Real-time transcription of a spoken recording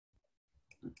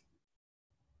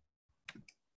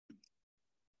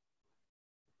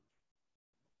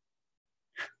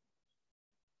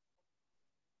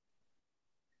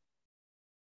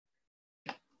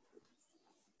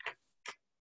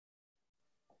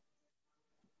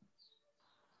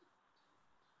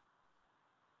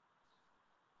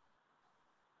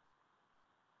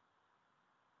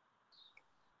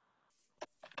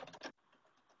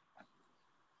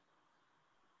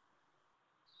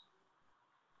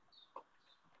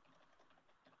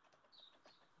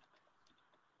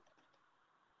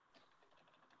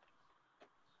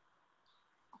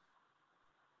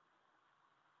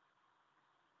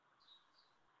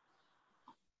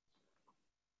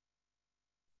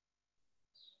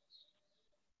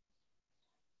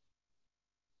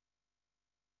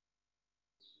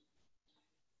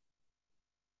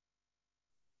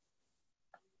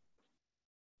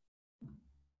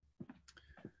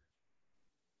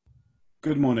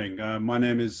Good morning. My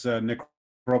name is Nick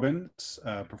Robbins,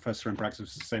 Professor in Practice of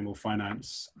Sustainable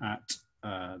Finance at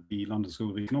the London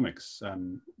School of Economics.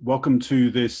 Welcome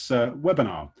to this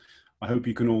webinar. I hope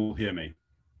you can all hear me.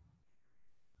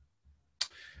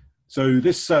 So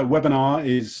this webinar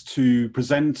is to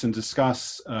present and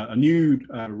discuss a new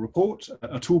report,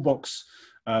 a toolbox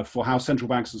for how central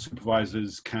banks and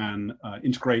supervisors can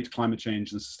integrate climate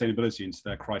change and sustainability into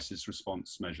their crisis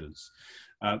response measures.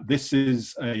 This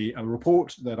is a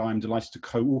report that I'm delighted to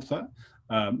co-author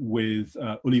with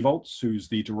Uli Volz, who's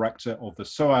the director of the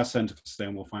SOAS Centre for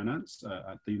Sustainable Finance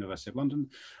at the University of London,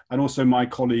 and also my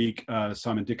colleague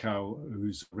Simon Dickau,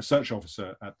 who's a research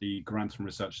officer at the Grantham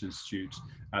Research Institute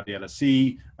at the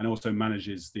LSE, and also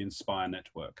manages the Inspire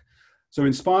network. So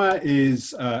Inspire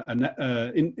is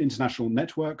an international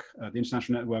network, the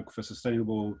International Network for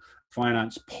Sustainable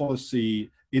Finance Policy,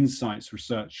 Insights,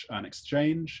 Research and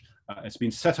Exchange. It's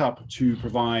been set up to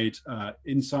provide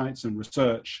insights and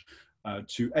research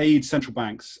to aid central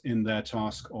banks in their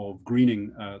task of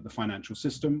greening the financial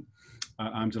system.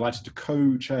 I'm delighted to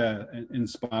co-chair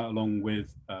Inspire along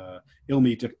with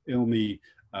Ilmi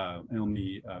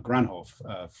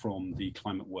Granhoff from the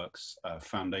Climate Works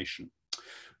Foundation.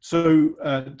 So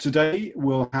today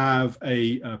we'll have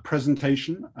a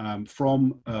presentation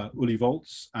from Uli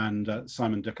Volz and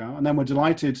Simon Dickau, and then we're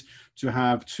delighted to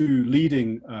have two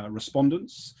leading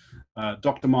respondents,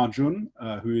 Dr. Ma Jun,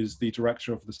 who is the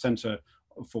director of the Center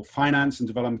for Finance and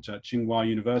Development at Tsinghua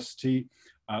University,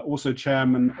 also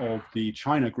chairman of the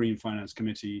China Green Finance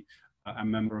Committee,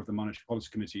 and member of the Monetary Policy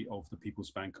Committee of the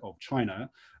People's Bank of China,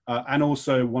 and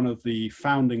also one of the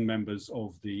founding members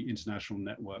of the International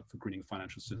Network for Greening the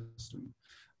Financial System.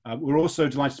 We're also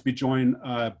delighted to be joined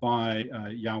by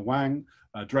Yao Wang,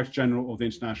 Director General of the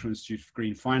International Institute for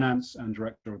Green Finance and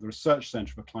Director of the Research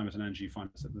Centre for Climate and Energy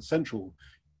Finance at the Central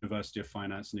University of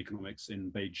Finance and Economics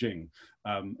in Beijing.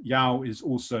 Yao is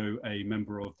also a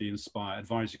member of the Inspire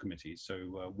Advisory Committee,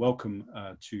 so welcome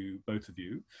to both of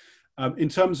you. In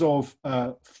terms of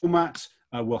format,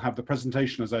 we'll have the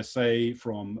presentation, as I say,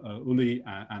 from Uli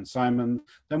and Simon.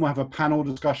 Then we'll have a panel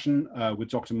discussion with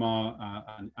Dr. Ma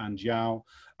and Yao.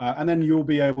 And then you'll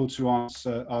be able to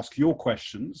ask your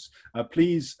questions.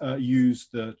 Please use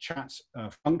the chat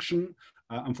function.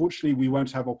 Unfortunately, we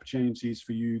won't have opportunities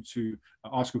for you to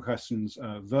ask your questions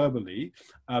verbally,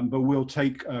 but we'll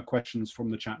take questions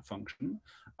from the chat function.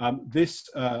 This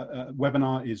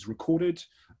webinar is recorded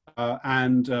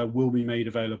and will be made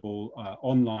available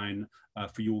online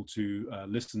for you all to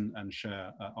listen and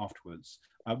share afterwards.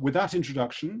 With that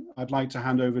introduction, I'd like to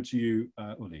hand over to you,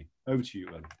 Uli. Over to you,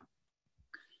 Uli.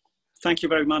 Thank you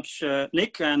very much,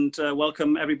 Nick, and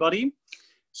welcome everybody.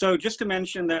 So just to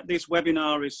mention that this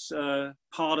webinar is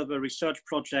part of a research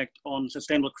project on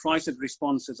sustainable crisis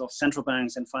responses of central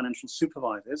banks and financial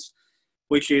supervisors,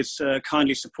 which is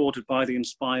kindly supported by the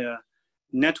Inspire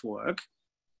network.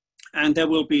 And there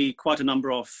will be quite a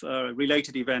number of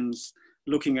related events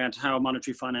looking at how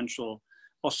monetary financial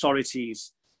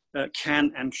authorities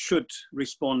can and should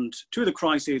respond to the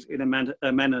crisis in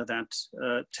a manner that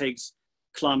takes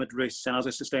climate risks and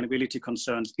other sustainability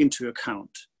concerns into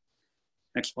account.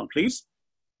 Next one, please.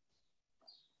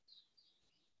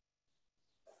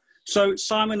 So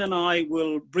Simon and I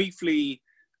will briefly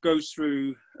go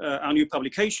through our new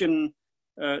publication,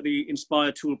 the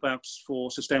Inspire Toolbox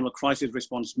for Sustainable Crisis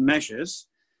Response Measures.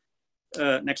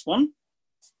 Next one.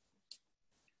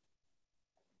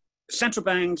 Central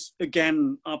banks,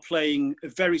 again, are playing a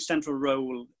very central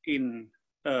role in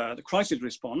the crisis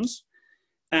response.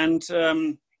 And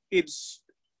it's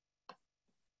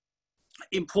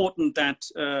important that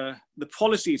the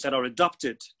policies that are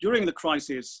adopted during the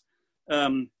crisis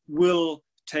will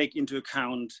take into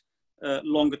account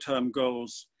longer term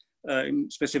goals,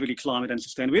 specifically climate and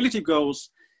sustainability goals.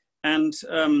 And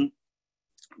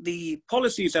the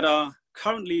policies that are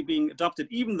currently being adopted,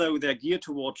 even though they're geared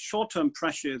towards short-term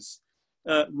pressures,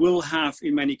 will have,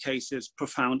 in many cases,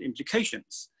 profound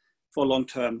implications for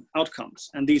long-term outcomes.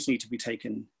 And these need to be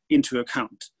taken into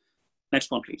account. Next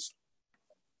one, please.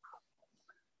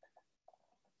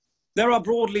 There are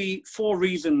broadly four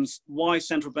reasons why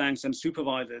central banks and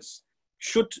supervisors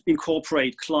should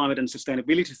incorporate climate and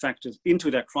sustainability factors into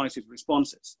their crisis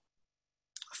responses.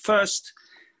 First,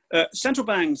 central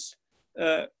banks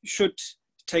should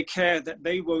take care that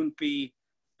they won't be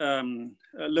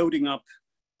loading up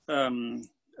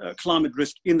climate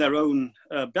risk in their own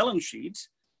balance sheets.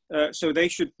 So they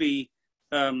should be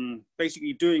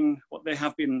basically doing what they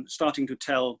have been starting to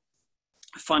tell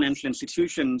financial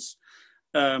institutions,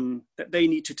 that they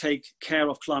need to take care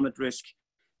of climate risk,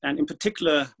 and in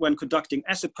particular when conducting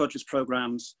asset purchase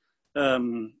programs,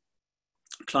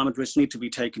 climate risks need to be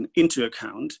taken into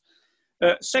account.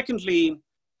 Secondly,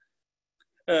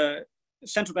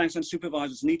 central banks and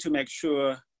supervisors need to make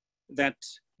sure that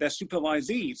their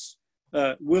supervisees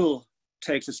will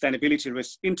take sustainability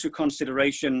risks into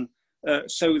consideration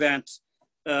so that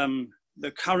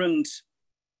the current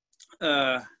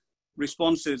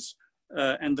responses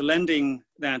and the lending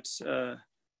that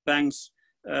banks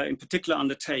in particular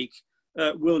undertake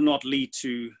will not lead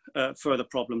to further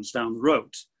problems down the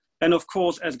road. And of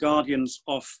course, as guardians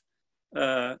of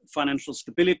financial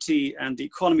stability and the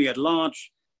economy at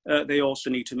large, they also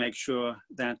need to make sure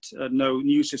that no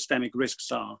new systemic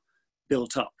risks are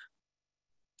built up.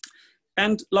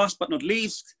 And last but not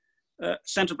least,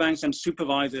 central banks and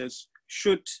supervisors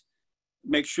should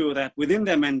make sure that within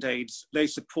their mandates, they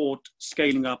support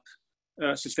scaling up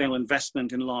sustainable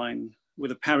investment in line with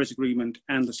the Paris Agreement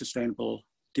and the Sustainable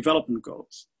Development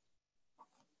Goals.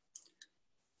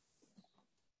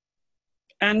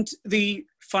 And the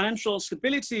financial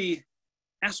stability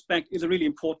aspect is a really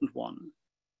important one.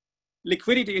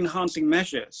 Liquidity enhancing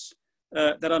measures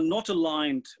that are not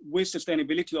aligned with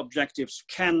sustainability objectives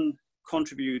can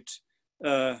contribute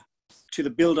to the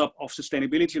buildup of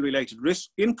sustainability related risk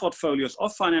in portfolios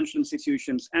of financial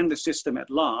institutions and the system at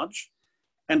large,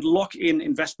 and lock in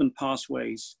investment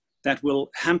pathways that will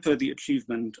hamper the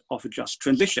achievement of a just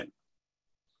transition.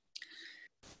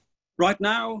 Right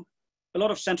now, a lot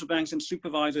of central banks and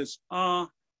supervisors are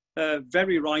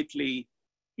very rightly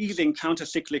easing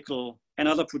countercyclical and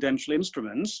other prudential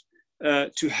instruments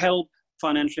to help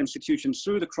financial institutions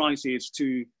through the crisis,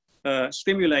 to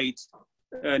stimulate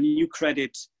new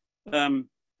credit. And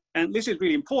this is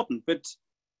really important, but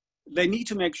they need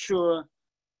to make sure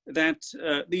that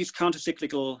these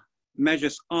countercyclical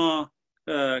measures are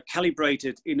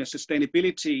calibrated in a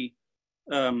sustainability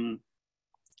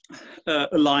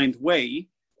aligned way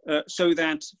so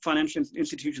that financial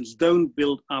institutions don't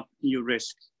build up new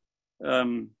risk.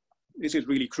 This is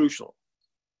really crucial.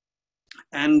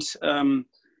 And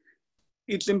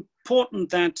it's important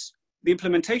that the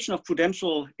implementation of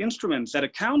prudential instruments that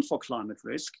account for climate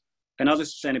risk and other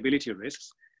sustainability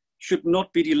risks should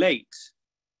not be delayed,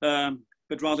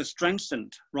 but rather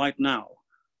strengthened right now.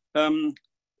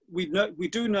 We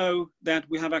do know that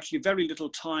we have actually very little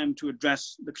time to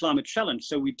address the climate challenge,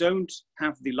 so we don't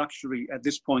have the luxury at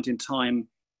this point in time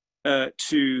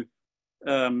to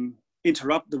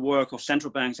interrupt the work of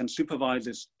central banks and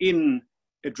supervisors in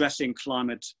addressing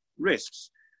climate risks.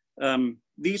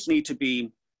 These need to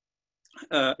be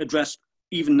addressed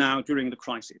even now during the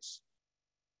crisis.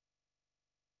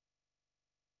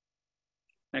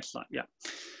 Next slide, yeah.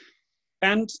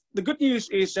 And the good news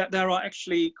is that there are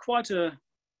actually quite a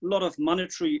lot of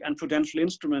monetary and prudential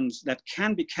instruments that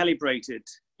can be calibrated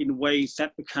in ways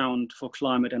that account for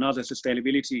climate and other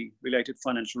sustainability related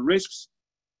financial risks,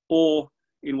 or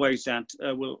in ways that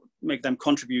will make them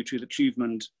contribute to the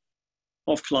achievement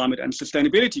of climate and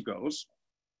sustainability goals.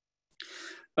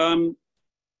 And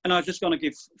I'm just going to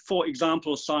give 4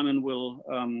 examples. Simon will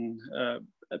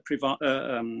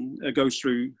go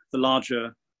through the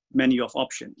larger menu of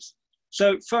options.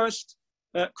 So first,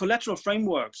 collateral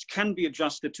frameworks can be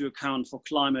adjusted to account for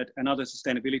climate and other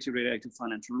sustainability related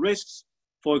financial risks,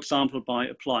 for example, by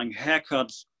applying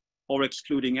haircuts or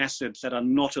excluding assets that are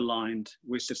not aligned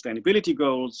with sustainability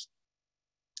goals.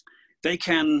 They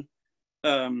can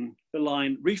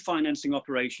align refinancing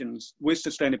operations with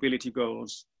sustainability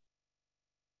goals.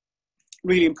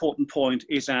 Really important point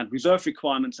is that reserve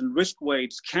requirements and risk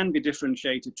weights can be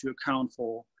differentiated to account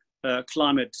for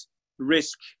climate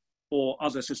risk or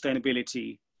other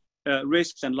sustainability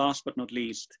risks. And last but not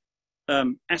least,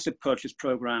 asset purchase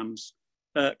programs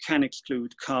can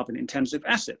exclude carbon intensive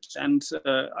assets. And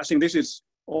I think this is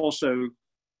also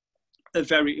a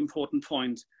very important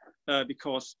point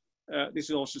because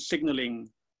this is also signaling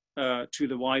to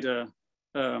the wider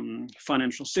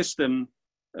financial system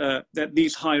that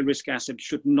these high risk assets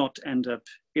should not end up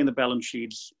in the balance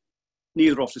sheets,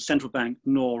 neither of the central bank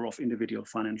nor of individual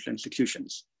financial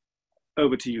institutions.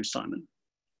 Over to you, Simon.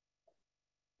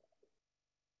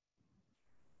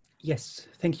 Yes,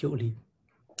 thank you, Uli.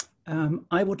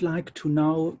 I would like to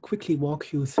now quickly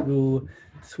walk you through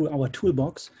our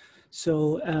toolbox.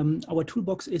 So our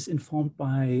toolbox is informed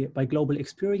by global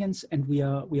experience, and we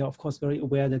are of course very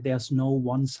aware that there's no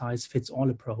one size fits all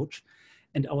approach.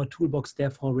 And our toolbox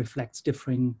therefore reflects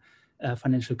differing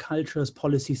financial cultures,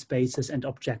 policy spaces, and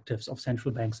objectives of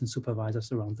central banks and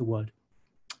supervisors around the world.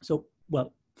 So,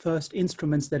 well, first,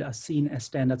 instruments that are seen as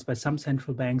standards by some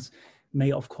central banks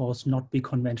may of course not be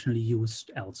conventionally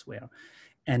used elsewhere.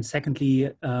 And secondly,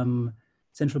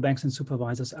 central banks and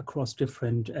supervisors across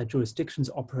different jurisdictions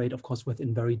operate, of course,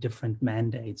 within very different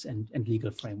mandates and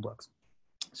legal frameworks.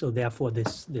 So therefore,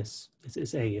 this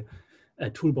is a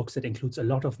toolbox that includes a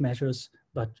lot of measures,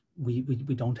 but we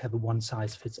don't have a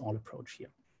one-size-fits-all approach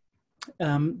here.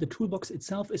 The toolbox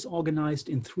itself is organized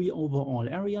in 3 overall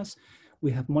areas.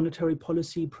 We have monetary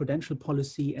policy, prudential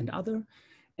policy, and other.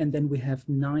 And then we have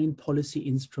 9 policy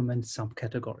instrument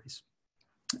subcategories.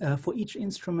 For each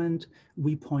instrument,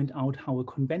 we point out how a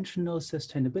conventional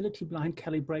sustainability blind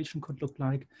calibration could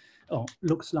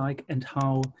looks like, and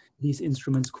how these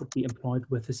instruments could be employed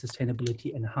with a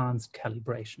sustainability enhanced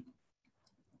calibration.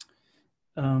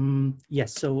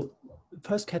 Yes, so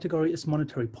first category is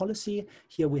monetary policy.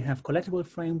 Here we have collateral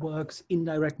frameworks,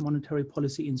 indirect monetary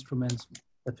policy instruments,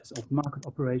 such as open market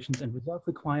operations and reserve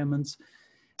requirements.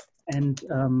 And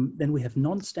then we have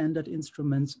non-standard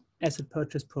instruments, asset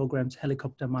purchase programs,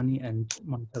 helicopter money, and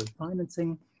monetary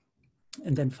financing.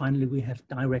 And then finally, we have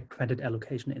direct credit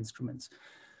allocation instruments.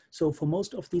 So for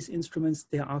most of these instruments,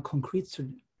 there are concrete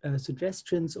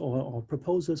suggestions or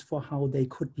proposals for how they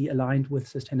could be aligned with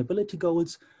sustainability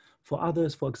goals. For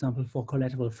others, for example, for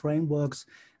collateral frameworks,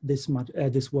 this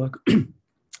work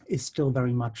is still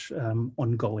very much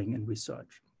ongoing in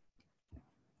research.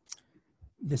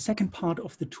 The second part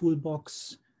of the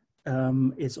toolbox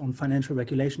is on financial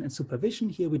regulation and supervision.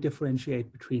 Here we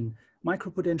differentiate between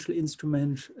microprudential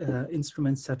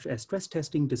instruments such as stress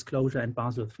testing, disclosure, and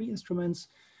Basel III instruments,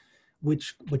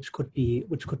 which could be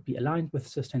aligned with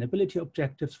sustainability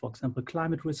objectives, for example,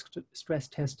 climate risk stress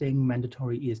testing,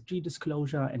 mandatory ESG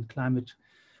disclosure, and climate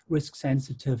risk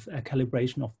sensitive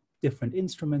calibration of different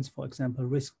instruments, for example,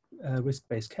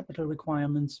 risk-based capital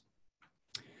requirements.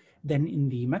 Then in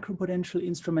the macroprudential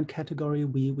instrument category,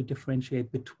 we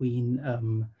differentiate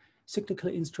between cyclical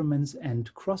instruments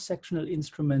and cross-sectional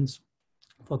instruments.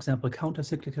 For example,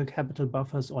 counter-cyclical capital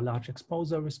buffers or large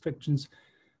exposure restrictions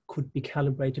could be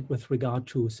calibrated with regard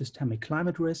to systemic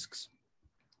climate risks.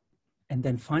 And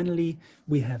then finally,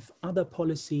 we have other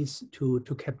policies to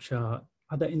capture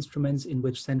other instruments in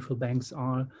which central banks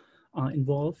are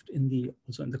involved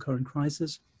also in the current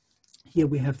crisis. Here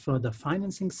we have further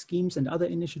financing schemes and other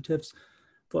initiatives,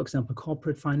 for example,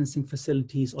 corporate financing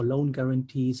facilities or loan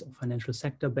guarantees or financial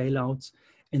sector bailouts.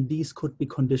 And these could be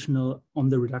conditional on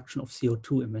the reduction of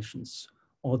CO2 emissions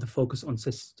or the focus on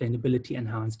sustainability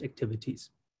enhanced activities.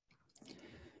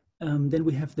 Then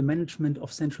we have the management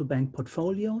of central bank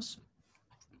portfolios.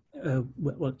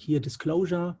 Well, here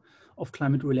disclosure of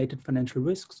climate related financial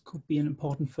risks could be an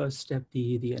important first step.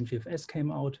 The NGFS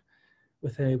came out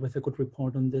with a good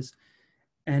report on this.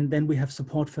 And then we have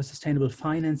support for sustainable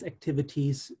finance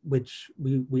activities, which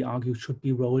we argue should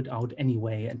be rolled out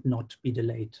anyway and not be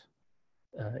delayed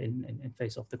in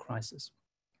face of the crisis.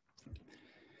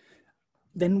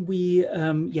 Then we,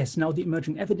 now the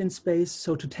emerging evidence space.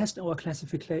 So to test our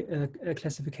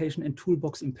classification and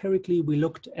toolbox empirically, we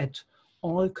looked at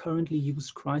all currently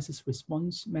used crisis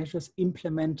response measures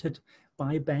implemented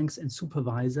by banks and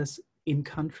supervisors in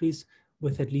countries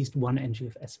with at least one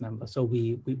NGFS member. So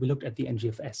we looked at the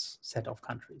NGFS set of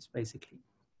countries, basically.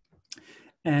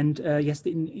 And yes,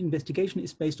 the investigation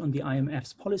is based on the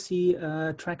IMF's policy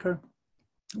tracker.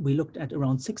 We looked at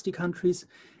around 60 countries,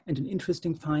 and an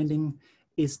interesting finding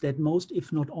is that most,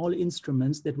 if not all,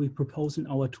 instruments that we propose in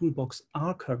our toolbox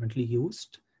are currently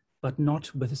used, but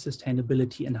not with a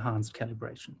sustainability enhanced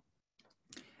calibration.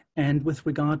 And with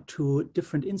regard to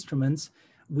different instruments,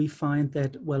 we find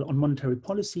that, well, on monetary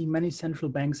policy, many central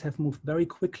banks have moved very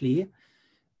quickly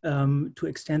to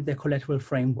extend their collateral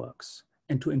frameworks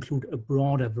and to include a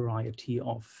broader variety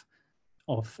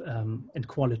and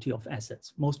quality of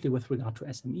assets, mostly with regard to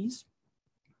SMEs.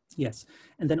 Yes,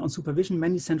 and then on supervision,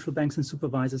 many central banks and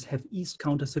supervisors have eased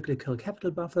counter-cyclical capital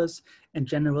buffers and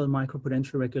general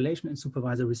microprudential regulation and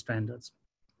supervisory standards.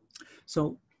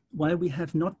 So while we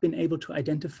have not been able to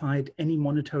identify any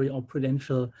monetary or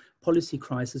prudential policy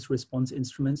crisis response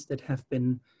instruments that have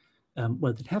been,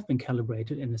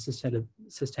 calibrated in a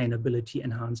sustainability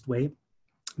enhanced way,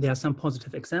 there are some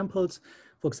positive examples.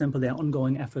 For example, there are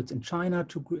ongoing efforts in China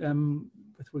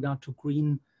with regard to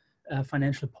green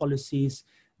financial policies.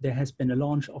 There has been a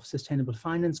launch of sustainable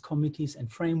finance committees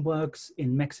and frameworks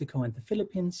in Mexico and the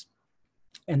Philippines.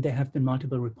 And there have been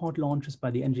multiple report launches by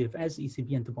the NGFS,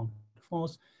 ECB, and the Banque de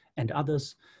France, and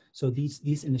others. So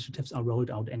these initiatives are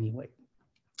rolled out anyway.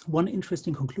 One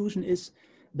interesting conclusion is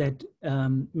that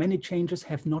many changes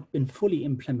have not been fully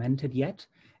implemented yet,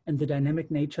 and the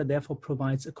dynamic nature therefore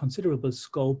provides a considerable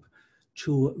scope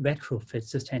to retrofit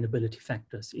sustainability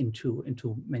factors into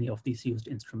many of these used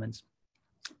instruments.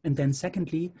 And then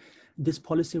secondly, this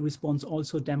policy response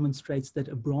also demonstrates that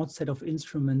a broad set of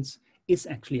instruments is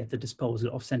actually at the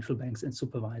disposal of central banks and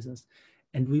supervisors.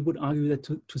 And we would argue that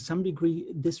to some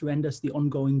degree, this renders the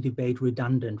ongoing debate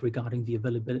redundant regarding the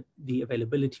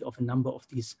availability of a number of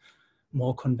these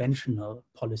more conventional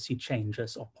policy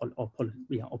changes or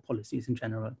policies in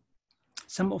general.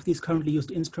 Some of these currently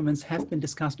used instruments have been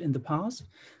discussed in the past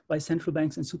by central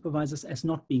banks and supervisors as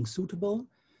not being suitable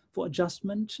for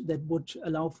adjustment that would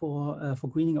allow for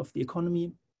greening of the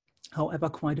economy. However,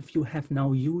 quite a few have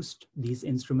now used these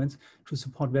instruments to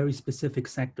support very specific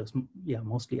sectors,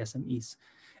 mostly SMEs.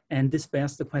 And this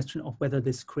bears the question of whether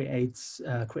this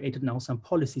created now some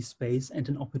policy space and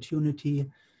an opportunity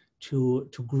to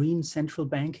green central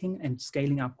banking and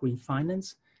scaling up green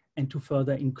finance, and to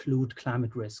further include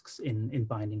climate risks in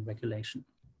binding regulation.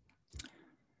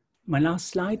 My last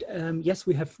slide, yes,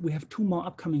 we have two more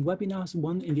upcoming webinars,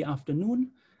 one in the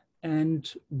afternoon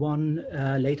and one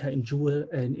later in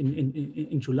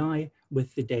July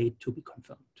with the date to be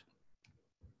confirmed.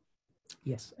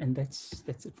 Yes, and that's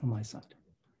it from my side.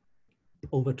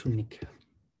 Over to Nick.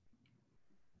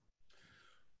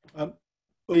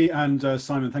 And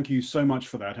Simon, thank you so much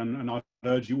for that. And I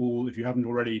urge you all, if you haven't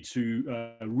already,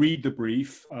 to read the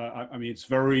brief. I mean, it's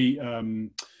very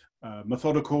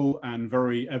methodical and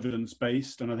very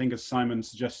evidence-based. And I think, as Simon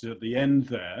suggested at the end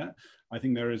there, I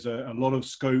think there is a lot of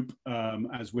scope,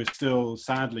 as we're still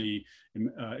sadly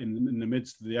in the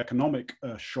midst of the economic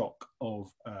shock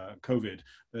of COVID.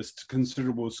 There's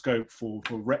considerable scope for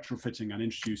retrofitting and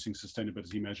introducing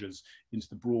sustainability measures into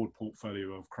the broad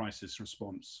portfolio of crisis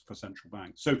response for central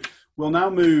banks. So we'll now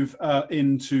move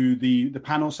into the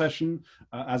panel session.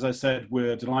 As I said,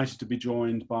 we're delighted to be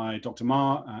joined by Dr.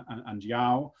 Ma and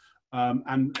Yao,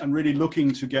 and really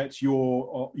looking to get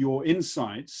your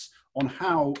insights on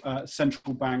how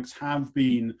central banks have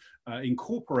been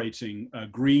incorporating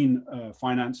green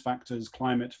finance factors,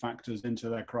 climate factors into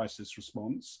their crisis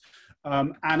response,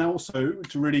 and also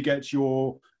to really get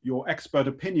your expert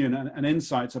opinion and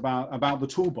insights about the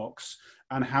toolbox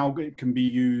and how it can be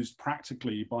used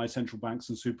practically by central banks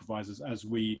and supervisors as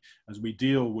we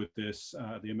deal with this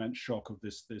the immense shock of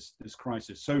this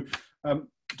crisis. So,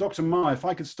 Dr. Ma, if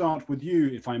I could start with you,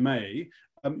 if I may.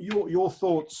 Your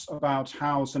thoughts about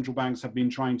how central banks have been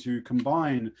trying to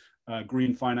combine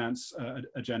green finance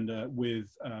agenda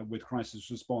with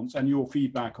crisis response, and your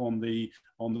feedback on the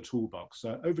toolbox.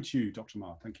 Over to you, Dr.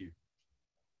 Ma. Thank you.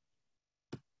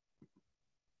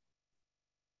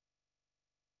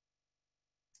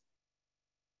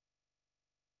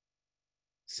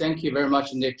 Thank you very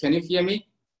much, Nick. Can you hear me?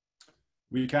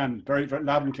 We can, very, very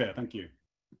loud and clear. Thank you.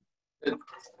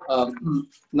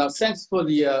 Now, thanks for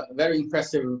the very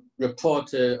impressive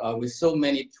report with so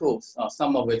many tools,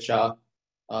 some of which are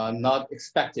not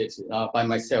expected by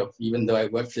myself, even though I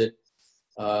worked in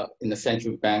the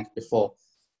central bank before.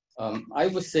 I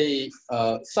would say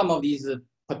some of these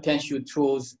potential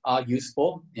tools are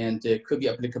useful and could be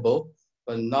applicable,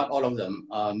 but not all of them.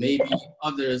 Maybe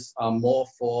others are more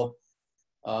for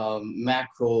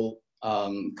macro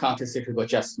counter-cyclical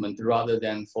adjustment rather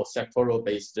than for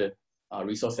sectoral-based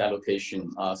resource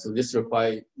allocation. So this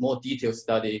requires more detailed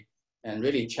study and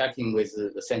really checking with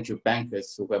the central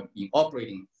bankers who have been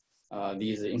operating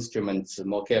these instruments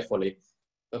more carefully.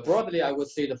 But broadly, I would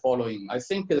say the following. I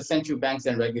think the central banks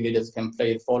and regulators can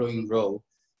play the following role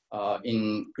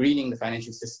in greening the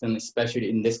financial system, especially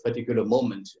in this particular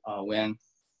moment when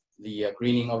the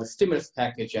greening of the stimulus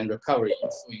package and recovery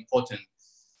is so important.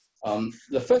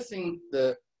 The first thing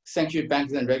the central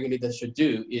banks and regulators should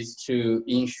do is to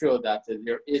ensure that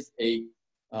there is a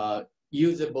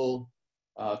usable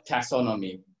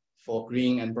taxonomy for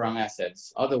green and brown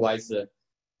assets. Otherwise,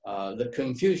 the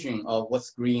confusion of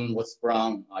what's green, what's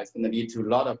brown is going to lead to a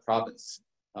lot of problems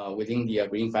within the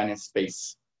green finance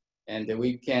space. And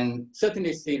we can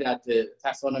certainly see that the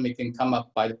taxonomy can come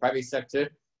up by the private sector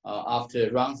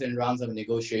after rounds and rounds of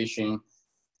negotiation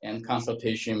and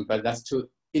consultation, but that's too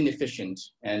inefficient.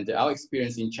 And our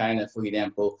experience in China, for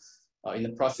example, in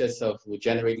the process of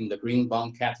generating the Green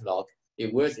Bond Catalog,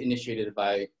 it was initiated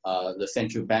by the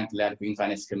central bank-led Green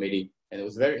Finance Committee, and it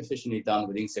was very efficiently done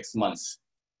within 6 months.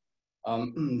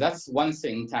 That's one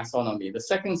thing, taxonomy. The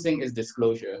second thing is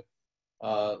disclosure.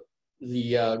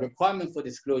 The requirement for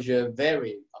disclosure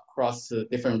vary across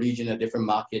different regions and different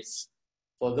markets.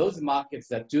 For those markets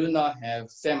that do not have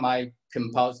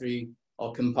semi-compulsory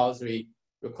or compulsory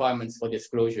requirements for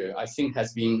disclosure, I think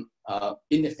has been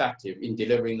ineffective in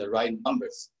delivering the right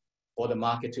numbers for the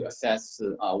market to assess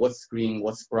what's green,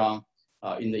 what's brown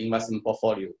in the investment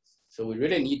portfolio. So we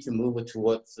really need to move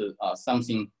towards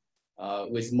something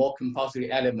with more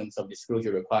compulsory elements of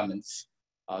disclosure requirements.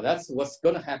 That's what's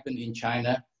going to happen in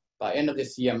China. By end of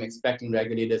this year, I'm expecting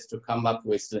regulators to come up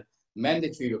with a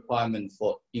mandatory requirement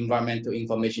for environmental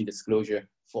information disclosure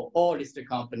for all listed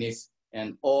companies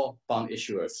and all bond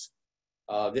issuers.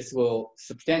 This will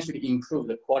substantially improve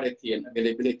the quality and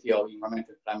availability of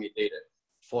environmental climate data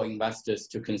for investors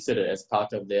to consider as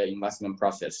part of their investment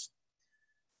process.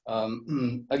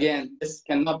 Again, this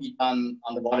cannot be done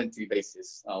on a voluntary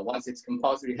basis. Once it's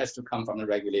compulsory, it has to come from the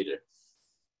regulator.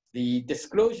 The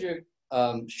disclosure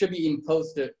should be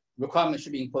imposed, the requirement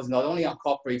should be imposed not only on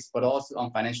corporates, but also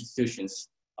on financial institutions.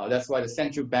 That's why the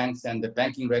central banks and the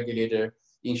banking regulator,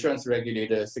 insurance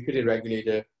regulator, security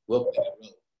regulator will play a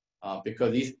role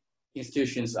because these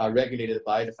institutions are regulated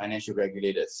by the financial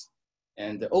regulators.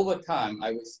 And over time,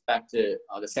 I would expect the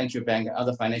central bank and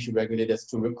other financial regulators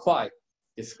to require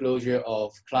disclosure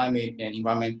of climate and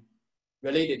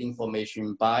environment-related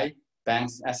information by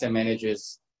banks, asset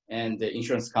managers, and the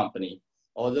insurance company.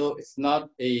 Although it's not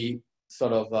a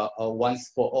sort of a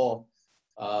once-for-all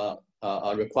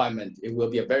requirement, it will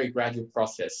be a very gradual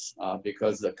process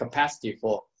because the capacity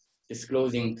for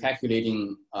disclosing,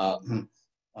 calculating,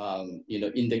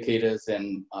 indicators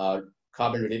and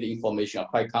carbon-related information are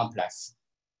quite complex.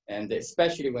 And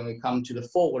especially when we come to the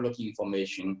forward-looking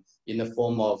information in the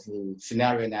form of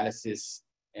scenario analysis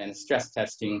and stress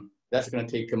testing, that's going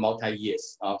to take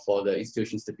multi-years for the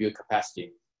institutions to build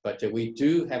capacity. But we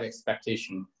do have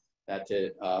expectation that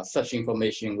such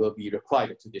information will be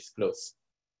required to disclose.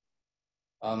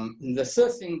 The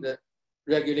third thing that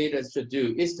regulators should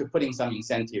do is to put in some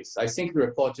incentives. I think the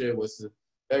reporter was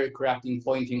very correct in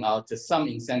pointing out some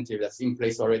incentive that's in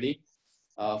place already.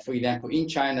 For example, in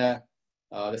China,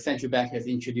 the central bank has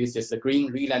introduced this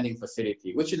green re-lending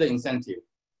facility, which is an incentive.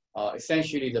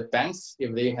 Essentially, the banks,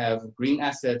 if they have green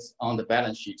assets on the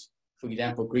balance sheet, for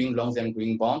example, green loans and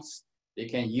green bonds, they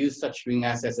can use such green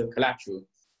assets as collateral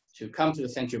to come to the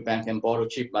central bank and borrow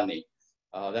cheap money.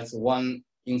 That's one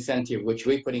incentive which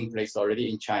we put in place already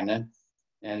in China.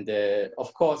 And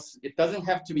of course, it doesn't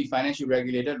have to be financially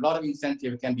regulated. A lot of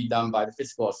incentive can be done by the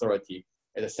fiscal authority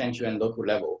at the central and local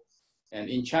level. And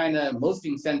in China, most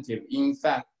incentive, in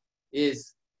fact,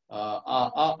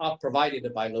 are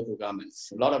provided by local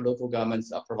governments. A lot of local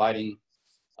governments are providing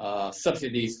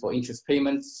subsidies for interest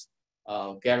payments,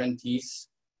 guarantees,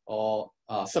 or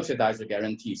subsidized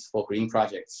guarantees for green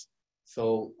projects.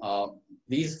 So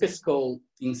these fiscal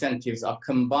incentives are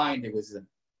combined with the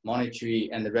monetary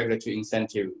and the regulatory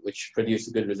incentive, which produce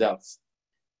good results.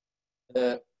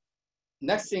 The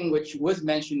next thing which was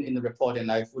mentioned in the report,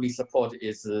 and I fully support,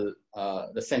 is the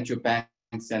central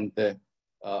banks and the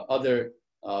other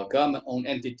government-owned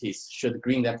entities should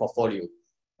green their portfolio.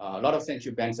 A lot of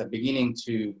central banks are beginning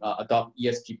to adopt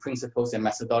ESG principles and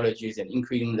methodologies and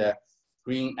increasing their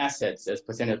green assets as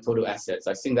percent of total assets.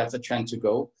 I think that's a trend to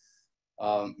go.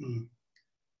 The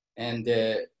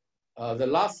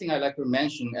last thing I'd like to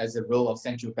mention as a role of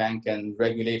central bank and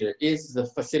regulator is the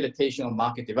facilitation of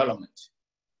market development.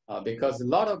 Because a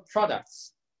lot of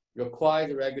products require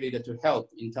the regulator to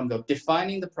help in terms of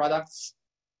defining the products,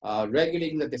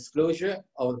 regulating the disclosure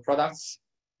of the products,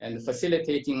 and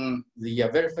facilitating the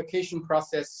verification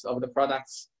process of the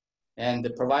products, and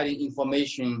providing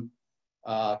information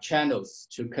channels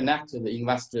to connect to the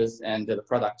investors and the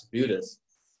product builders.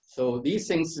 So these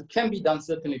things can be done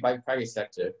certainly by the private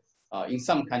sector in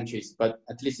some countries, but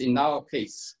at least in our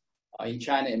case, in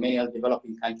China and many other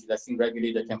developing countries, I think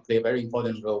regulator can play a very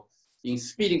important role in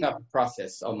speeding up the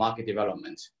process of market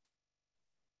development.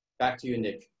 Back to you,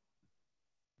 Nick.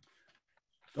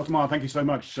 Dr. Ma, thank you so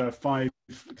much. 5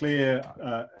 clear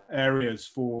areas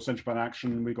for central bank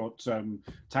action. We've got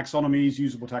taxonomies,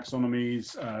 usable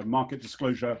taxonomies, market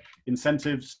disclosure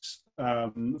incentives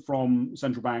from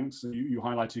central banks. You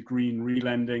highlighted green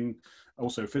re-lending,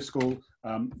 also fiscal,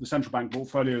 the central bank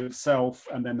portfolio itself,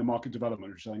 and then the market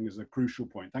development, which I think is a crucial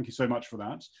point. Thank you so much for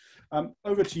that.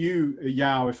 Over to you,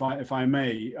 Yao, if I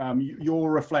may,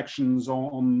 your reflections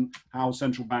on how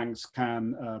central banks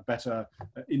can better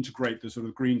integrate the sort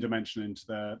of green dimension into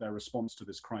their response to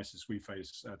this crisis we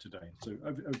face today. So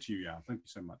over to you, Yao. Thank you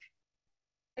so much.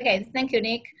 Okay, thank you,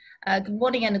 Nick. Good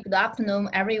morning and good afternoon,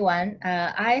 everyone.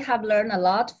 I have learned a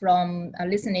lot from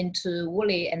listening to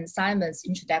Woolley and Simon's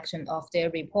introduction of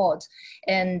their report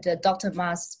and Dr.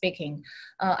 Ma's speaking.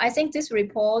 I think this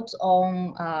report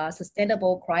on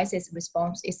sustainable crisis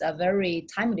response is a very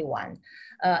timely one.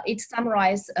 It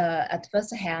summarizes at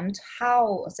first hand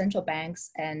how central banks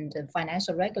and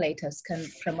financial regulators can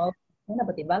promote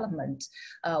sustainable development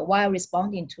while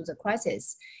responding to the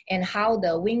crisis, and how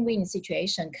the win-win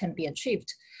situation can be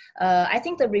achieved. I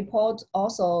think the report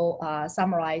also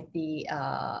summarized the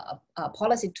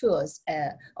policy tools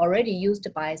already used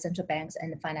by central banks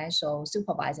and financial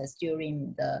supervisors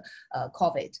during the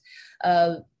COVID,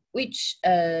 which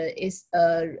is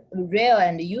a rare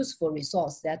and useful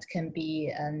resource that can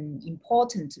be an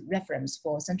important reference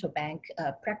for central bank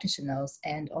practitioners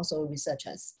and also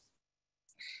researchers.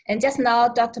 And just now,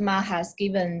 Dr. Ma has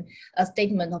given a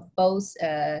statement of both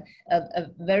a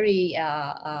very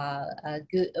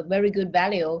good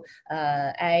value.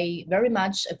 I very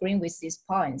much agree with these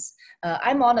points.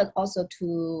 I'm honored also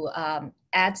to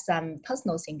add some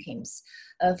personal thinkings.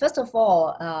 First of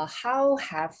all, how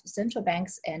have central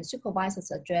banks and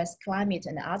supervisors addressed climate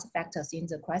and other factors in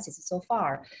the crisis so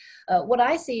far? What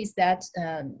I see is that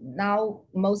now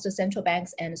most central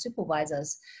banks and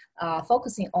supervisors are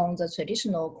focusing on the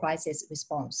traditional crisis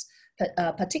response,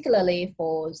 particularly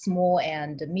for small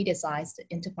and medium-sized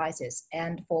enterprises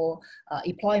and for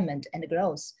employment and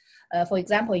growth. For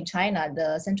example, in China,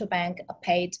 the central bank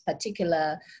paid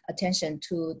particular attention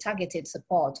to targeted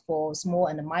support for small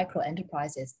and micro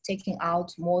enterprises, taking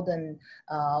out more than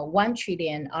 1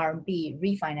 trillion RMB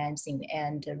refinancing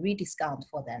and rediscount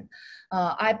for them.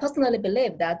 I personally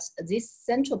believe that these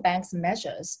central bank's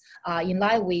measures are in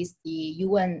line with the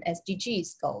UN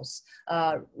SDGs goals.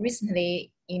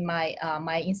 Recently, in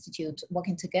my institute,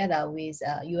 working together with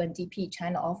UNDP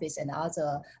China office and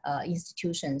other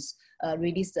institutions,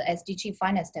 released the SDG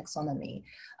finance taxonomy.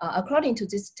 According to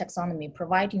this taxonomy,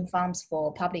 providing funds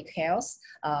for public health,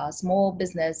 small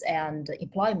business and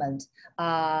employment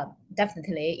are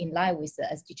definitely in line with the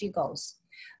SDG goals.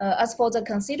 As for the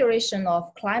consideration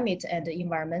of climate and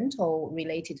environmental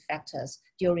related factors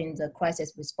during the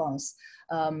crisis response,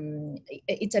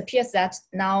 it appears that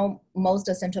now most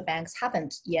central banks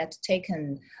haven't yet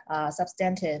taken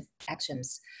substantive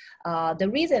actions. The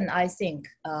reason I think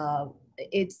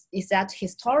is that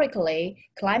historically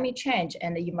climate change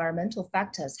and environmental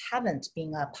factors haven't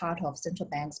been a part of central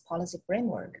bank's policy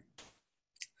framework.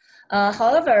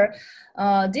 However,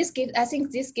 I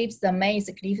think this gives the main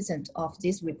significance of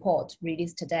this report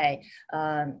released today.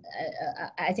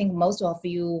 I think most of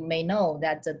you may know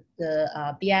that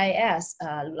the BIS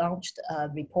launched a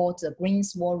report, the Green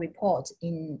SWOT report,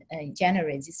 in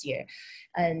January this year,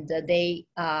 and they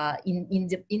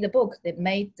in the book they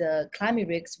made the climate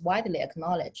risks widely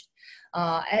acknowledged.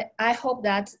 I hope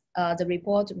that the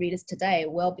report released today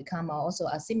will become also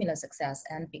a similar success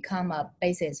and become a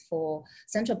basis for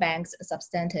central banks'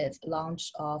 substantive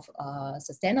launch of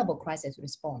sustainable crisis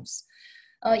response.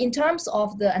 In terms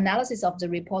of the analysis of the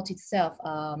report itself,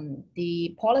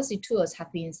 the policy tools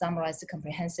have been summarized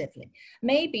comprehensively.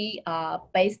 Maybe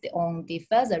based on the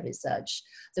further research,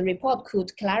 the report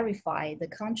could clarify the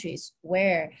countries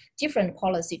where different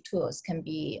policy tools can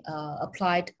be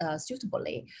applied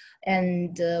suitably,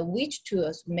 and which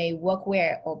tools may work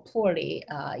well or poorly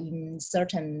in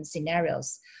certain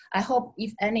scenarios. I hope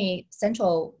if any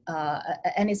central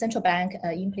bank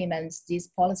implements these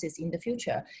policies in the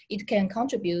future, it can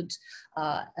contribute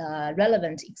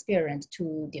relevant experience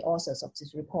to the authors of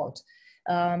this report.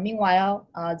 Meanwhile,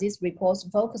 these reports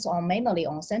focus mainly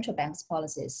on central banks'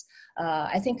 policies.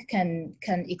 I think can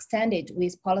extend it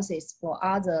with policies for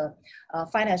other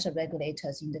financial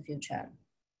regulators in the future.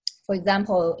 For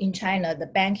example, in China, the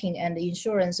Banking and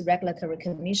Insurance Regulatory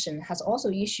Commission has also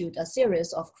issued a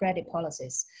series of credit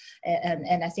policies.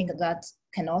 And I think that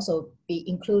can also be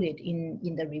included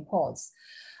in the reports.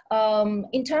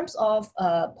 In terms of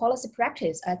policy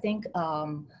practice, I think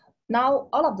now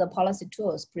all of the policy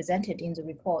tools presented in the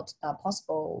report are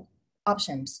possible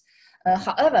options.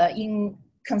 However, in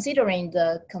considering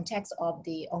the context of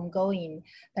the ongoing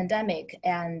pandemic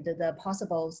and the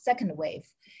possible second wave,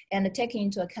 and taking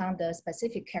into account the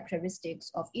specific characteristics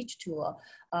of each tool,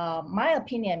 my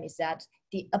opinion is that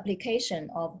the application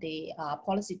of the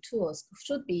policy tools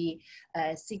should be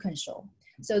sequential.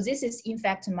 So this is in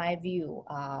fact my view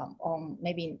on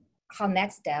maybe how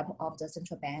next step of the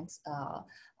central banks.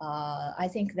 I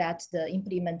think that the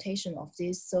implementation of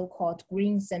this so-called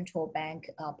green central bank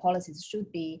policies should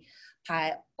be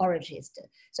prioritized.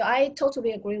 So I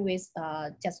totally agree with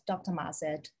just Dr. Ma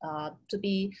said, to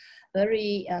be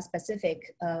very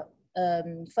specific,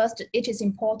 first, it is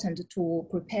important to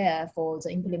prepare for the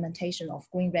implementation of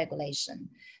green regulation.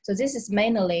 So this is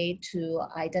mainly to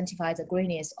identify the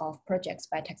greenness of projects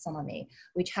by taxonomy,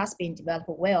 which has been developed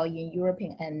well in Europe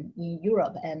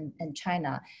and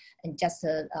China, and just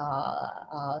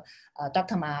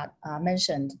Dr. Ma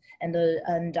mentioned.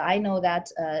 And I know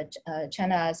that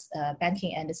China's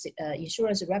Banking and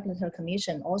Insurance Regulatory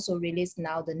Commission also released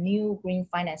now the new green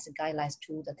finance guidelines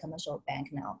to the commercial bank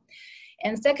now.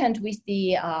 And second, with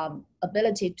the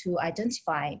ability to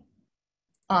identify,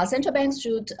 central banks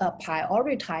should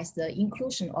prioritize the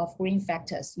inclusion of green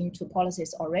factors into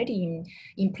policies already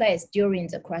in place during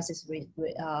the crisis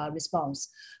response.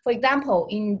 For example,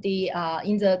 in the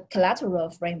collateral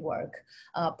framework,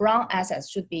 brown assets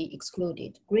should be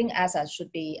excluded. Green assets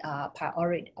should be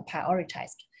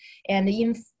prioritized. And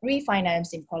in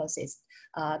refinancing policies,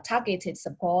 targeted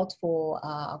support for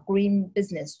green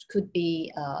business could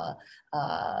be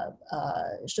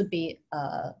should be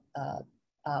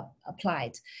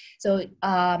applied. So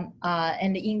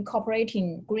and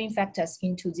incorporating green factors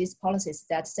into these policies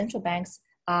that central banks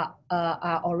are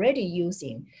already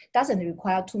using doesn't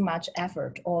require too much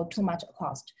effort or too much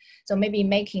cost. So maybe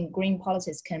making green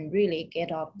policies can really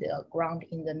get off the ground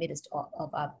in the midst of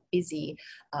a busy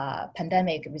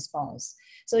pandemic response.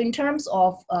 So in terms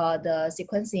of the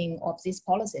sequencing of these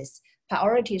policies,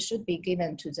 priority should be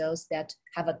given to those that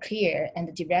have a clear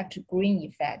and direct green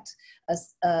effect,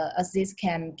 as this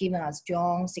can give a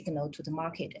strong signal to the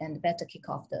market and better kick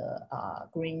off the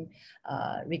green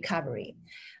recovery.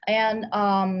 And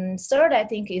third, I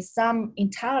think, is some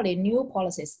entirely new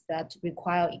policies that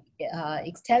require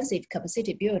extensive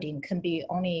capacity building can be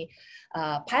only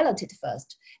piloted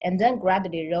first and then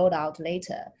gradually rolled out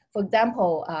later. For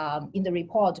example, in the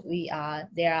report,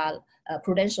 there are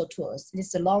prudential tools.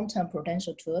 These are long-term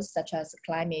prudential tools such as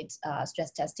climate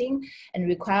stress testing, and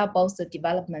require both the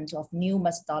development of new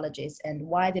methodologies and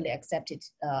widely accepted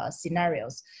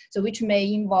scenarios, so which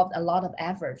may involve a lot of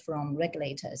effort from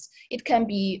regulators. It can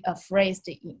be phrased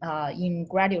in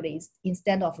gradually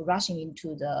instead of rushing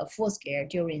into the full scale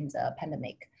during the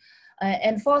pandemic.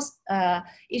 And fourth,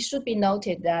 it should be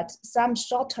noted that some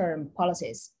short-term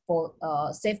policies for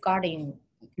safeguarding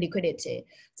liquidity,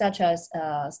 such as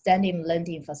standing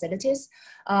lending facilities,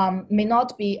 may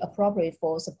not be appropriate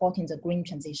for supporting the green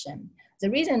transition.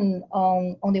 The reason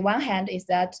on the one hand is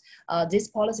that these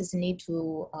policies need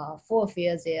to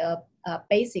fulfill their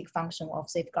basic function of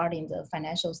safeguarding the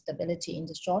financial stability in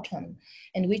the short term,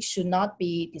 and which should not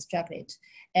be distracted.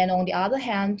 And on the other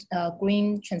hand,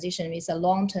 green transition is a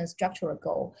long-term structural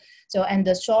goal. So, and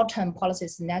the short-term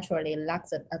policies naturally lack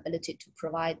the ability to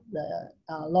provide the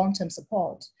long-term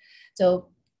support. So,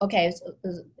 okay, so,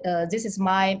 this is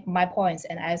my points,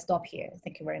 and I'll stop here.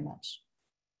 Thank you very much.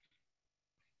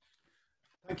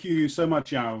 Thank you so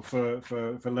much, Yao, for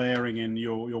layering in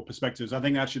your perspectives. I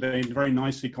think actually they very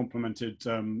nicely complemented,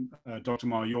 Dr.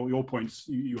 Ma, your points.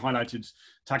 You highlighted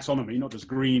taxonomy, not just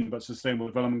green, but sustainable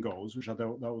development goals, which I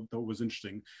thought was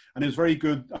interesting. And it was very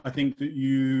good, I think, that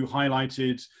you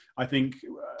highlighted, I think,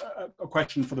 a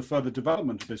question for the further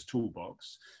development of this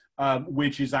toolbox,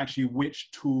 which is actually which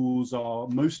tools are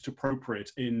most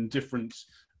appropriate in different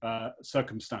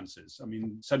circumstances. I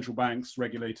mean, central banks,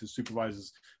 regulators,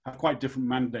 supervisors have quite different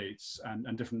mandates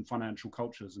and different financial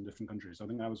cultures in different countries. I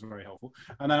think that was very helpful.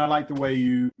 And then I like the way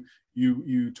you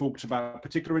talked about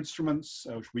particular instruments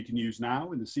which we can use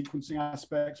now in the sequencing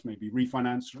aspects, maybe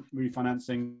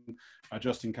refinancing,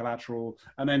 adjusting collateral,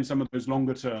 and then some of those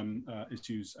longer term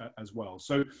issues as well.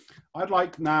 So I'd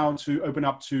like now to open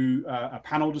up to a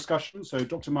panel discussion. So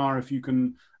Dr. Ma, if you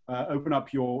can open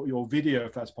up your video,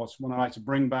 if that's possible. And I'd like to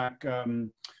bring back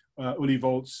Uli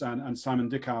Volz and Simon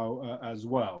Dickau as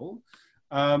well.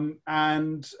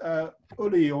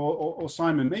 Uli or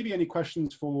Simon, maybe any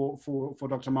questions for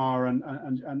Dr. Ma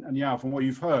and Yao from what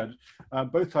you've heard?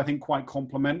 Both, I think, quite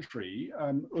complementary.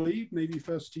 Uli, maybe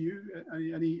first to you.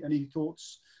 Any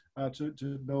thoughts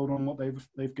to build on what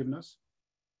they've given us?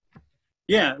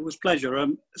 Yeah, it was a pleasure.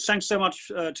 Thanks so much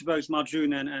to both Ma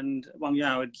Jun and Wang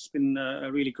Yao. It's been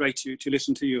really great to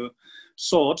listen to your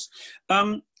thoughts.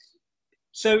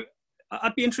 So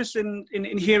I'd be interested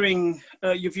in hearing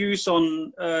your views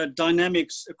on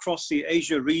dynamics across the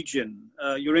Asia region.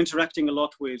 You're interacting a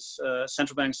lot with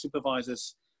central bank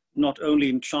supervisors, not only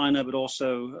in China, but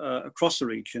also across the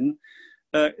region.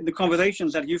 The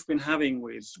conversations that you've been having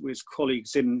with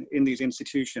colleagues in these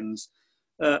institutions,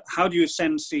 how do you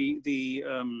sense the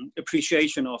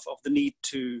appreciation of the need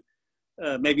to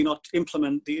maybe not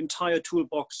implement the entire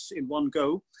toolbox in one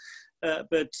go,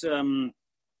 but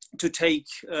to take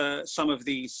some of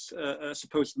these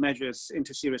supposed measures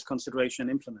into serious consideration and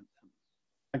implement them?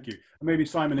 Thank you. Maybe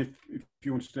Simon, if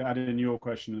you wanted to add in your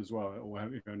question as well, or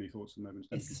have you any thoughts on that?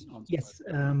 Yes.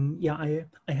 Yeah, I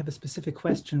have a specific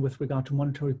question with regard to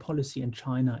monetary policy in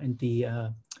China and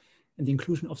the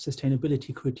inclusion of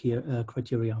sustainability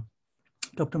criteria.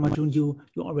 Dr. Majun, you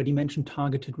already mentioned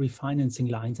targeted refinancing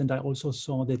lines, and I also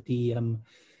saw that the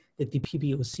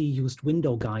PBOC used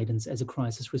window guidance as a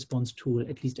crisis response tool,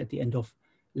 at least at the end of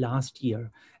last year.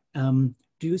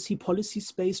 Do you see policy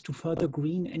space to further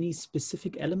green any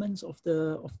specific elements of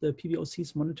the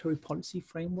PBOC's monetary policy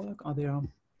framework? Are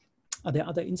there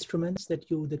other instruments that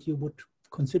you would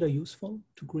consider useful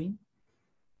to green?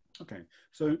 Okay,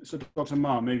 so Dr.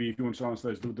 Ma, maybe if you want to answer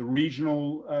those, the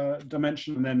regional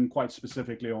dimension, and then quite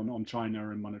specifically on China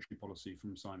and monetary policy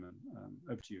from Simon.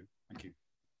 Over to you. Thank you.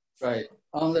 Right.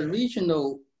 On the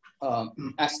regional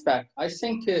aspect, I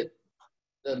think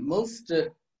the most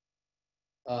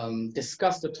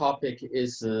discussed topic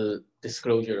is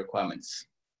disclosure requirements,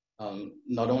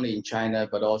 not only in China,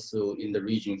 but also in the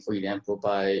region, for example,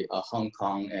 by Hong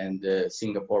Kong and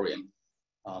Singaporean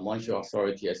monetary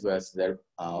authority, as well as their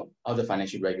other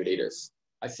financial regulators.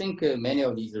 I think many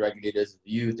of these regulators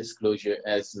view disclosure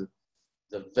as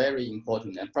the very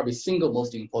important and probably single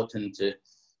most important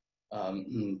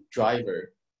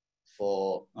driver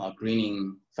for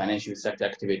greening financial sector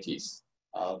activities.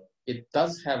 It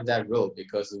does have that role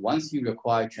because once you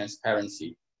require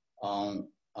transparency on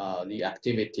the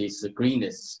activities, the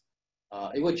greenness,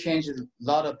 it will change a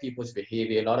lot of people's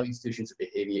behavior, a lot of institutions'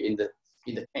 behavior in the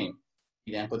chain. For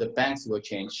example, the banks will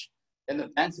change, and the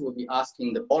banks will be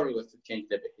asking the borrowers to change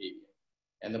their behavior,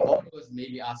 and the borrowers may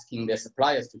be asking their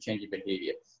suppliers to change their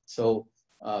behavior. So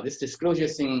this disclosure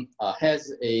thing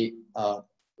has a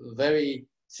very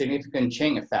significant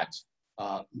chain effect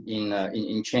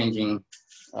in changing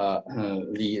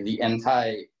the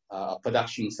entire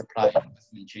production, supply,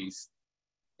 investment chains.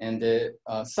 And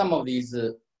some of these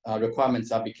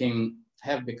requirements have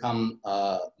become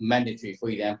mandatory. For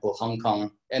example, Hong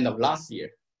Kong, end of last year,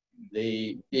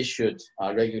 they issued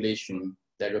a regulation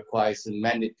that requires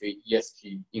mandatory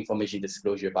ESG information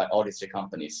disclosure by all listed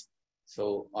companies.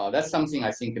 So that's something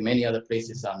I think many other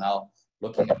places are now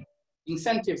looking at.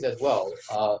 Incentives as well.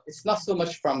 It's not so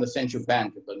much from the central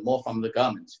bank, but more from the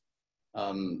government.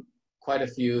 Quite a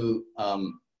few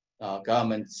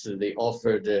governments, they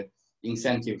offered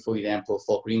incentive, for example,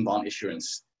 for green bond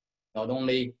issuance, not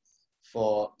only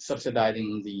for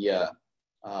subsidizing the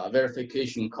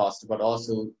verification cost, but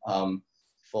also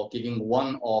for giving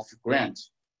one-off grant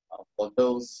for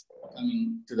those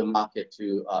coming to the market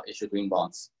to issue green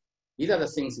bonds. These are the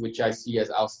things which I see as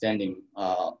outstanding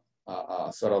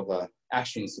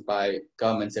actions by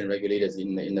governments and regulators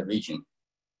in the region.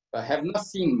 But I have not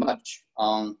seen much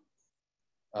on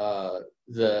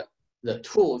the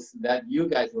tools that you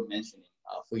guys were mentioning.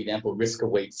 For example, risk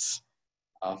weights,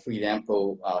 for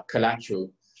example,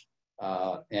 collateral,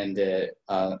 and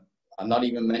I'm not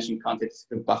even mentioning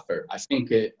countercyclical buffer. I think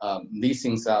these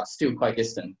things are still quite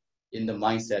distant in the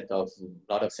mindset of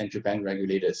a lot of central bank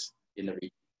regulators in the region.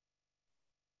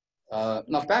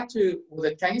 Now back to what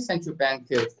the Chinese central bank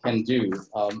can do.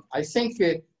 I think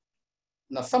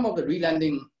now some of the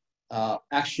relending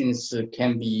actions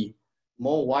can be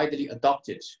more widely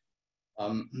adopted.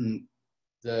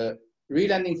 The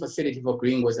relending facility for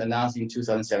green was announced in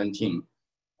 2017,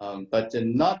 but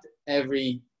not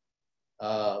every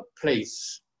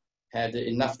place had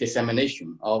enough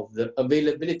dissemination of the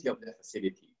availability of the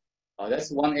facility.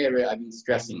 That's one area I've been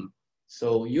stressing.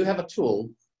 So you have a tool,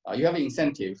 you have an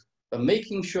incentive, but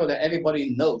making sure that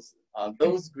everybody knows,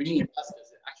 those green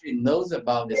investors actually knows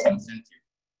about this incentive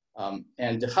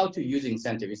and how to use the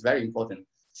incentive is very important.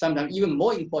 Sometimes even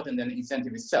more important than the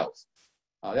incentive itself.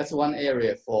 That's one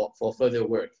area for further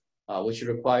work, which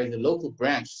requires the local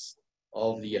branches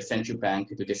of the central bank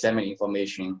to disseminate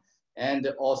information and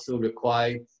also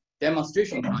require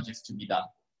demonstration projects to be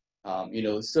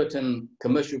done. Certain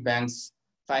commercial banks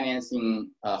financing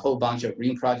a whole bunch of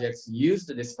green projects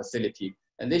used this facility,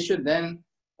 and they should then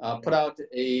put out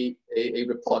a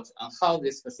report on how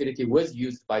this facility was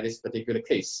used by this particular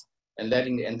case and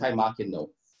letting the entire market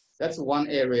know. That's one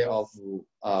area of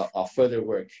further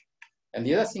work. And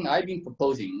the other thing I've been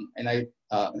proposing, and I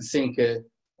think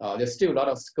there's still a lot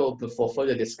of scope for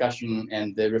further discussion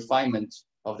and the refinement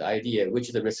of the idea, which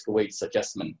is the risk weights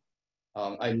adjustment.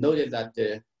 I noted that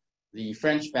the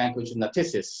French bank, which is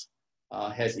Natixis,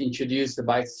 has introduced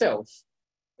by itself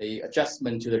an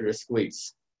adjustment to the risk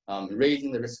weights,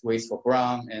 raising the risk weights for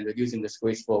brown and reducing risk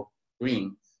weights for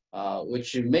green,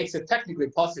 which makes it technically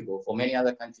possible for many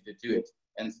other countries to do it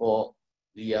and for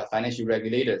the financial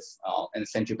regulators and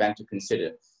central bank to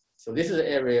consider. So this is an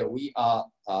area we are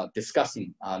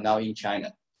discussing now in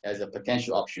China as a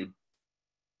potential option.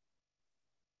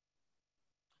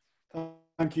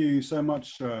 Thank you so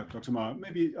much, Dr. Ma.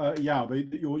 Maybe, Yao,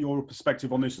 your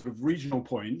perspective on this sort of regional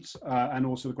point, and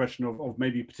also the question of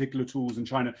maybe particular tools in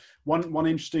China. One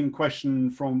interesting question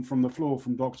from the floor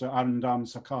from Dr.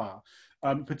 Arindam Sakar,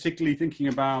 particularly thinking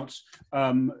about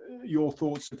your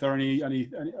thoughts, if there are any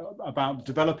about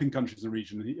developing countries in the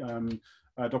region.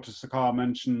 Dr. Sakar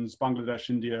mentions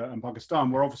Bangladesh, India, and Pakistan,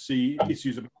 where obviously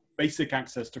issues of basic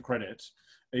access to credit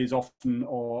is often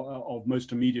of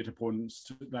most immediate importance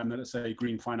to them, let's say,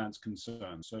 green finance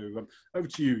concerns. So over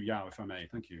to you, Yao, if I may.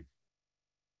 Thank you.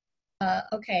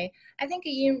 Okay, I think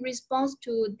in response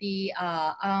to the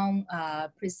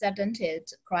unprecedented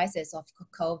crisis of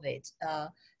COVID,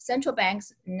 central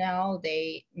banks now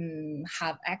they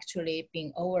have actually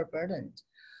been overburdened.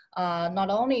 Not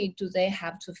only do they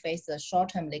have to face the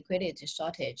short-term liquidity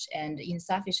shortage and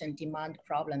insufficient demand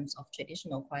problems of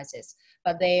traditional crisis,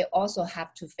 but they also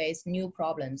have to face new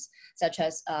problems such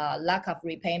as lack of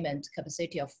repayment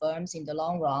capacity of firms in the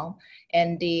long run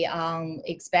and the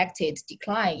unexpected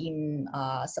decline in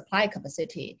supply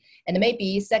capacity and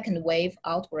maybe second wave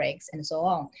outbreaks and so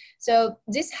on. So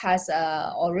this has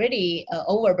already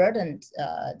overburdened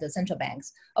the central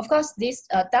banks. Of course, this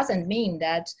doesn't mean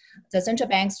that the central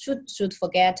banks should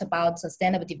forget about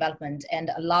sustainable development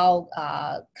and allow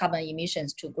carbon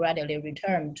emissions to gradually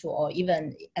return to or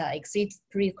even exceed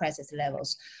pre-crisis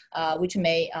levels, which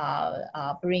may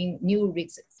bring new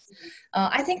risks.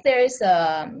 I think there is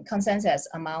a consensus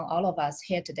among all of us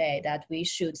here today that we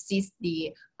should seize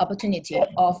the opportunity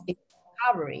of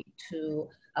recovery to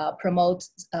promote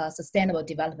sustainable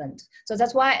development. So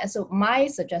that's why, so my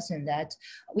suggestion that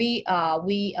we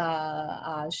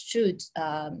should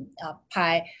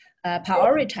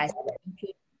prioritize the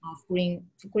inclusion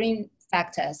of green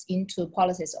factors into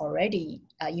policies already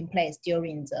in place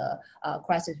during the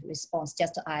crisis response,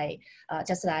 just I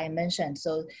mentioned.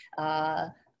 So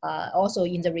also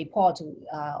in the report,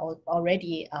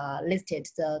 already listed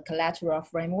the collateral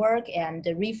framework and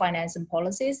the refinancing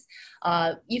policies.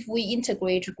 If we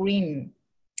integrate green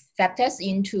factors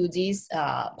into these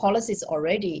policies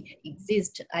already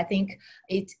exist, I think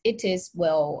it is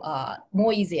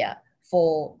more easier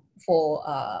for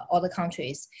other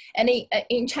countries. And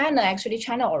in China, actually,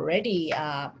 China already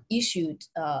issued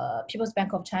People's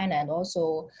Bank of China and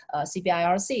also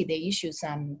CBIRC. They issued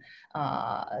some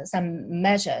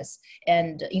measures,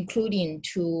 and including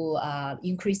to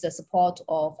increase the support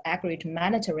of aggregate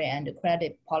monetary and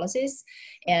credit policies,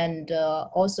 and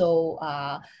also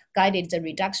guided the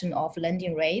reduction of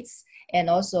lending rates, and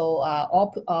also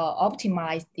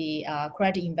optimize the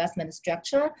credit investment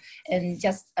structure,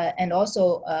 and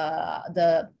also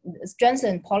the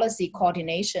strengthen policy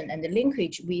coordination and the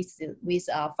linkage with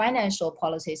financial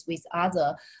policies, with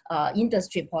other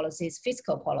industry policies,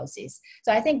 fiscal policies.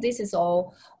 So I think this is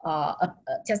all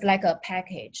just like a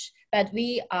package, but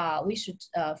we should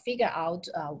figure out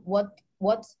what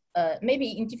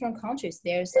maybe in different countries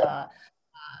there's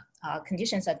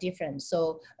conditions are different,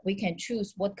 so we can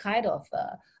choose what kind of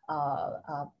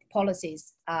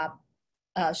policies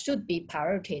should be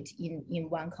prioritized in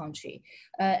one country.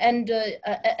 And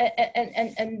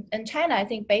China, I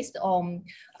think, based on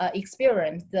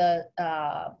experience, the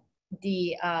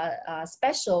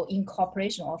special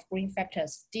incorporation of green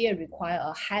factors still require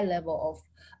a high level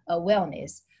of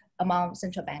awareness among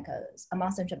central bankers,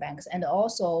 and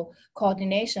also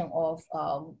coordination of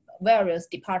various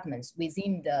departments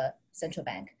within the central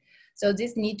bank. So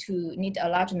this need a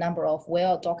large number of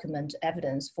well-documented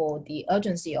evidence for the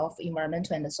urgency of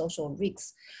environmental and social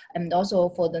risks, and also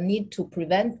for the need to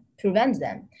prevent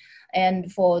them,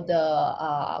 and for the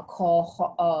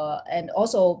and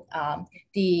also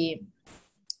the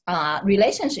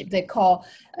relationship they call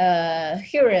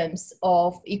coherence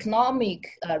of economic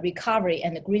recovery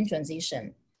and green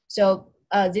transition. So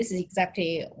this is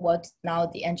exactly what now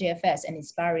the NGFS and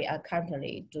INSPIRE are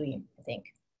currently doing, I think.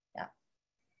 Yeah.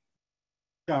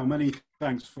 Yeah, many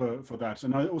thanks for that.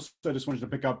 And I also just wanted to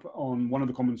pick up on one of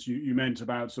the comments you meant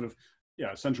about sort of,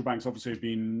 yeah, central banks obviously have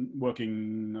been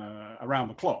working around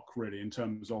the clock, really, in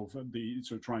terms of the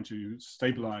sort of trying to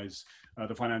stabilize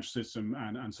the financial system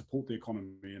and support the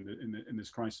economy in this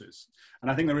crisis.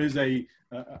 And I think there is a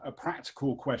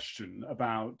practical question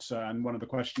about, and one of the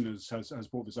questioners has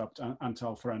brought this up,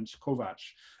 Antal Ferenc Kovac,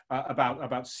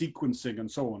 about sequencing and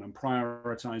so on, and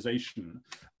prioritization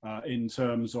in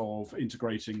terms of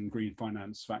integrating green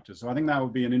finance factors. So I think that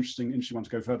would be an interesting one to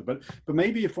go further. But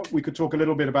maybe if we could talk a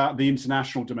little bit about the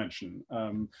international dimension.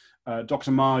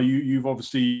 Dr. Ma, you've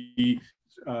obviously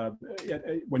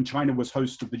when China was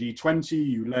host of the G20,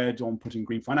 you led on putting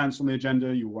green finance on the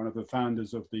agenda. You were one of the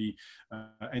founders of the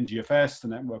NGFS, the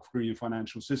Network for Green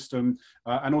Financial System,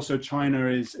 and also China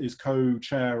is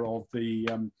co-chair of the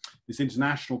this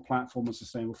international platform of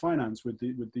sustainable finance with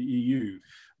the EU.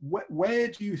 Where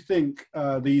do you think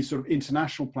these sort of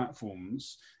international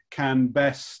platforms can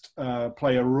best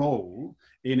play a role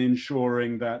in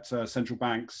ensuring that central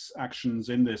banks' actions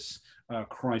in this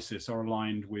crisis are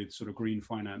aligned with sort of green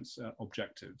finance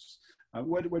objectives?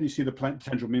 Where do you see the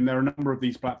potential? I mean, there are a number of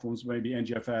these platforms, maybe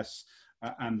NGFS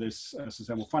and this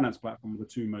sustainable finance platform are the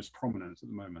two most prominent at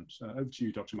the moment. Over to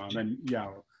you, Dr. Ma, and then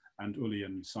Yao and Uli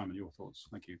and Simon, your thoughts.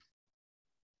 Thank you.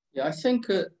 Yeah, I think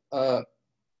the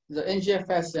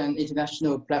NGFS and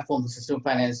International Platform for Sustainable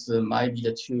Finance might be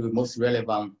the two most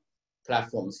relevant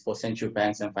platforms for central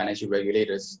banks and financial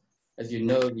regulators. As you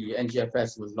know, the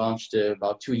NGFS was launched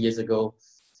about 2 years ago.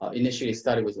 Initially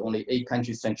started with only 8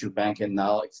 countries central bank and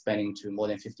now expanding to more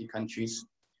than 50 countries.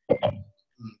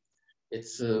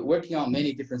 It's working on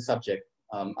many different subjects.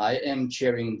 I am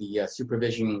chairing the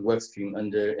supervision workstream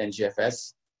under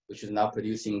NGFS, which is now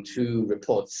producing 2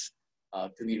 reports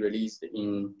to be released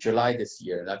in July this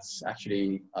year. That's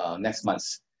actually next month.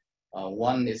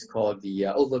 One is called the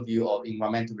Overview of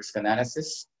Environmental Risk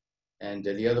Analysis, and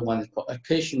the other one is called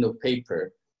Occasional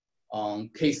Paper on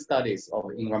Case Studies of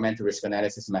Environmental Risk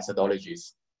Analysis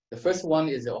Methodologies. The first one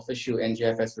is the official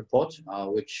NGFS report,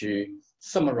 which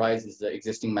summarizes the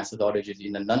existing methodologies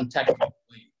in a non-technical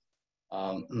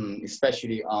way,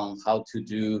 especially on how to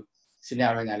do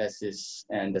scenario analysis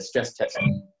and the stress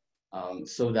testing,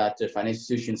 so that the financial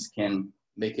institutions can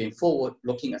make a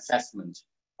forward-looking assessment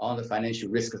on the financial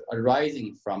risks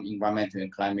arising from environmental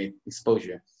and climate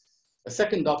exposure. The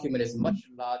second document is a much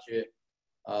larger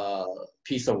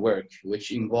piece of work,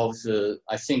 which involves,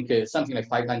 I think, something like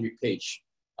 500 pages.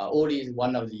 Uli is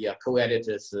one of the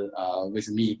co-editors with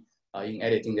me in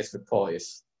editing this report.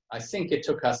 I think it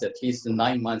took us at least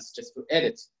 9 months just to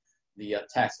edit the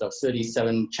text of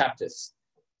 37 chapters.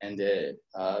 And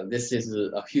this is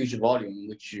a huge volume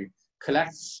which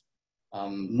collects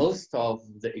most of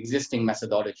the existing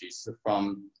methodologies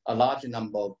from a large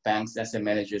number of banks, asset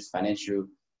managers, financial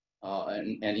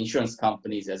and insurance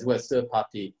companies, as well as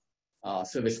third-party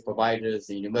service providers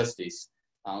and universities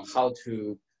on how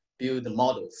to build the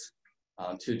models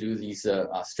to do these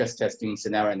stress testing,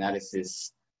 scenario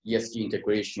analysis, ESG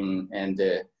integration, and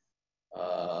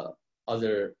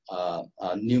other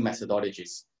new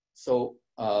methodologies. So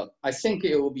I think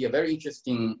it will be a very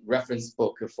interesting reference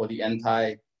book for the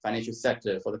entire financial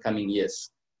sector for the coming years,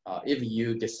 if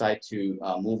you decide to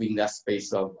move in that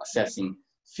space of assessing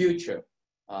future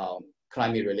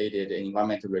climate-related and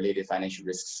environmental-related financial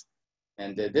risks.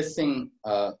 And this thing,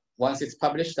 once it's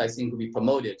published, I think will be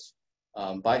promoted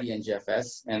by the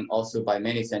NGFS and also by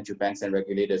many central banks and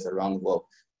regulators around the world.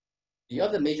 The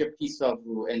other major piece of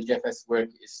NGFS work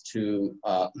is to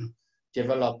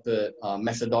develop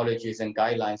methodologies and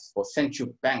guidelines for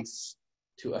central banks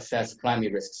to assess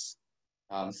climate risks.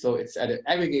 So it's at an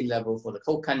aggregate level for the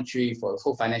whole country, for the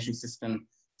whole financial system,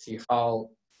 see how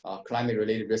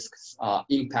climate-related risks are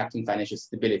impacting financial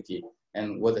stability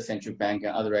and what the central bank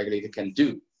and other regulators can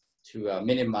do to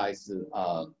minimize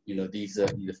these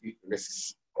future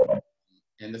risks.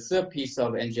 And the third piece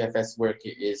of NGFS work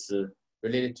is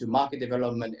related to market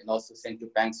development and also central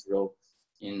banks' role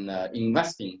in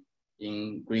investing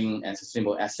in green and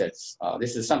sustainable assets.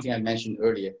 This is something I mentioned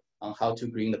earlier on how to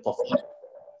green the portfolio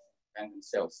bank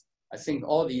themselves. I think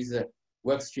all these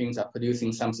work streams are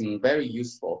producing something very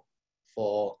useful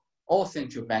for all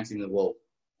central banks in the world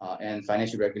and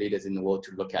financial regulators in the world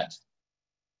to look at.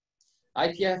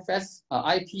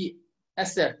 IPSF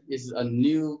is a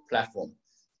new platform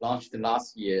launched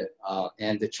last year,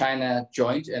 and China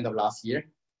joined end of last year.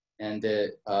 And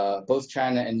both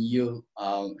China and EU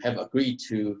have agreed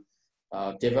to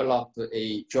develop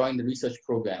a joint research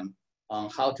program on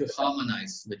how to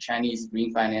harmonize the Chinese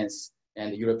green finance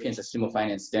and the European sustainable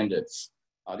finance standards.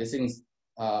 This is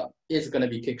going to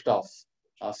be kicked off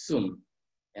soon.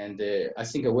 And I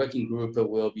think a working group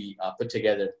will be put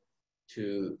together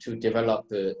to develop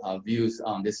views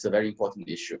on this very important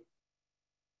issue.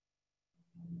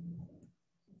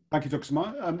 Thank you, Dr.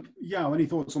 Samar. Yao, any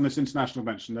thoughts on this international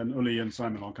mention? Then Uli and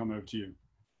Simon, I'll come over to you.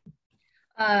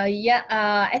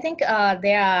 I think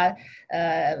there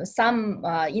are some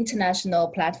international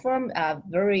platforms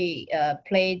very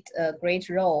played a great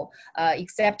role,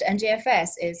 except NGFS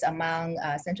is among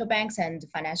central banks and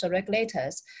financial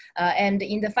regulators. And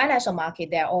in the financial market,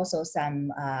 there are also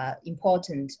some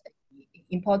important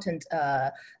important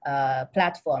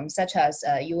platforms such as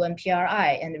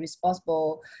UNPRI and the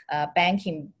Responsible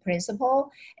Banking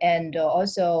Principle, and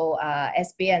also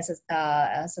SBN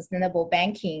Sustainable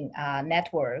Banking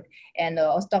Network, and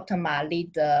also Dr. Ma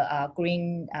lead the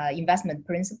Green Investment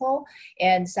Principle,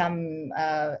 and some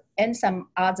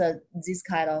other this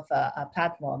kind of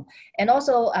platform. And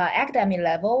also academic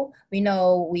level, we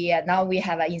know we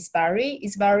have Inspire.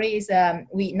 Inspire is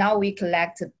we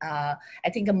collect I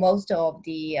think most of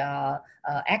the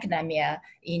academia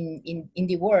in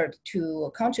the world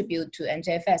to contribute to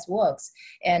NJFS works,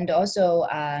 and also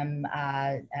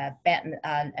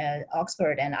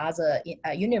Oxford and other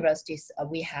universities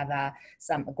we have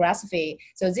some graphy.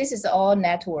 So this is all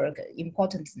network,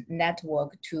 important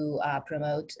network to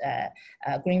promote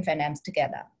green finance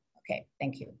together. Okay,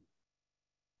 thank you.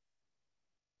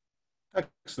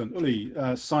 Excellent. Uli,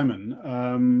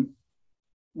 Simon,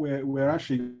 we're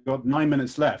actually got 9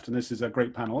 minutes left, and this is a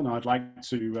great panel, and I'd like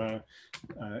to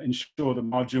ensure that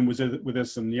Marjun was with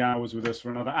us and Yao was with us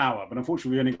for another hour, but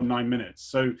unfortunately we only got 9 minutes.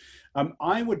 So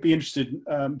I would be interested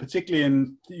particularly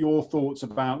in your thoughts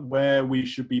about where we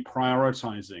should be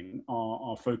prioritizing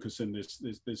our focus in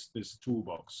this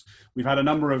toolbox. We've had a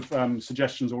number of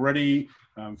suggestions already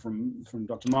from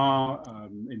Dr. Ma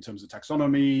in terms of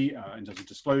taxonomy, in terms of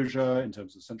disclosure, in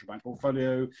terms of central bank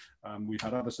portfolio. We've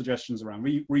had other suggestions around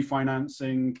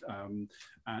refinancing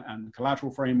and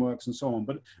collateral frameworks and so on.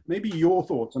 But maybe your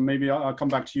thoughts, and maybe I'll come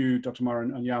back to you, Dr. Ma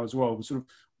and Yao as well, sort of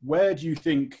where do you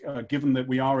think, given that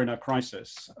we are in a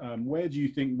crisis, where do you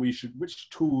think which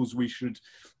tools we should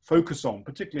focus on,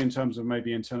 particularly in terms of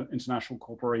maybe international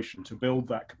cooperation to build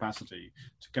that capacity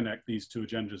to connect these two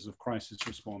agendas of crisis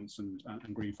response and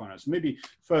green finance? Maybe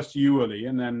first you, Uli,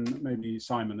 and then maybe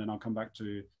Simon, then I'll come back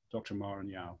to Dr. Ma and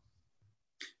Yao.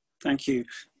 Thank you.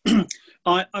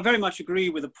 I very much agree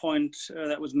with the point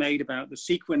that was made about the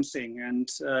sequencing, and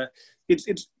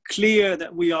it's clear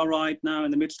that we are right now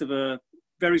in the midst of a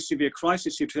very severe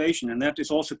crisis situation, and that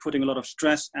is also putting a lot of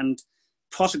stress and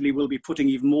possibly will be putting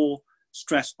even more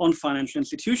stress on financial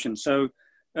institutions. So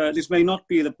this may not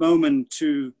be the moment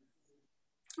to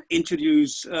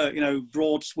introduce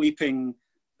broad sweeping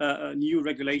new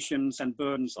regulations and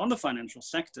burdens on the financial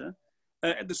sector.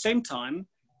 At the same time,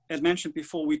 as mentioned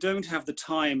before, we don't have the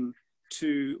time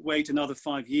to wait another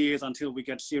 5 years until we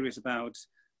get serious about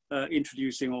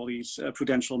introducing all these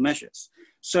prudential measures.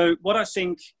 So what I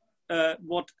think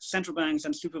what central banks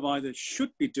and supervisors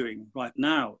should be doing right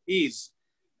now is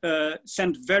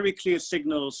send very clear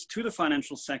signals to the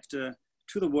financial sector,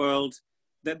 to the world,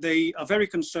 that they are very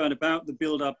concerned about the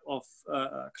buildup of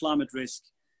climate risk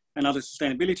and other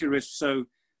sustainability risks. So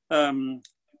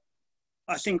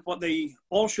I think what they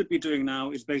all should be doing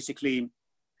now is basically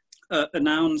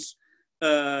announce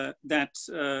that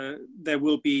there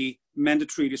will be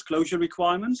mandatory disclosure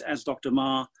requirements, as Dr.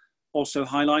 Ma also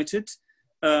highlighted.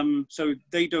 So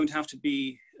they don't have to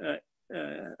be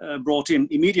brought in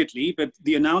immediately, but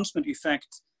the announcement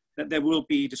effect that there will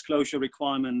be disclosure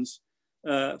requirements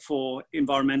for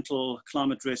environmental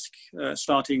climate risk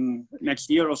starting next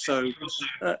year or so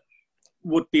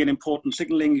would be an important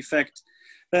signaling effect.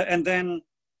 And then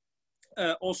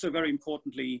also very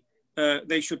importantly,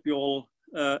 they should be all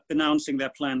announcing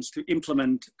their plans to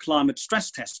implement climate stress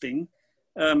testing.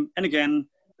 And again,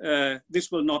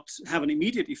 this will not have an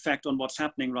immediate effect on what's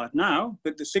happening right now,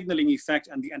 but the signaling effect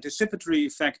and the anticipatory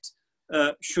effect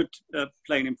should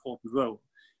play an important role.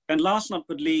 And last but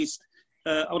not least,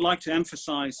 I would like to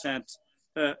emphasize that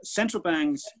central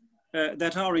banks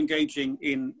that are engaging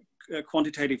in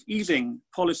quantitative easing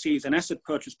policies and asset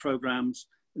purchase programs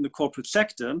in the corporate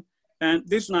sector, and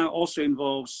this now also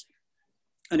involves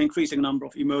an increasing number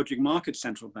of emerging market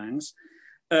central banks,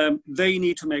 they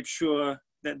need to make sure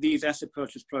that these asset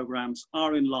purchase programs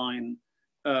are in line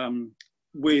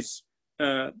with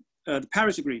the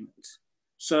Paris Agreement.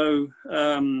 So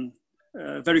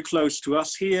very close to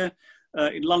us here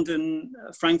in London,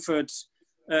 Frankfurt,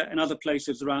 and other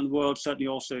places around the world, certainly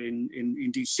also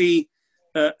in DC,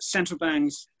 central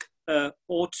banks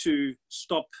ought to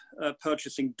stop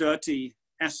purchasing dirty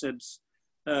assets,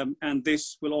 and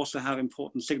this will also have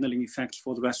important signaling effects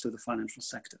for the rest of the financial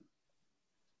sector.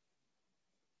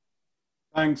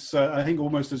 Thanks. I think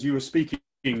almost as you were speaking,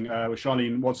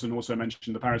 Charlene Watson also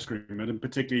mentioned the Paris Agreement, and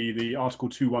particularly the Article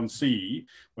 21C,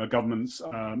 where governments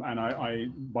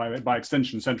and by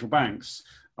extension central banks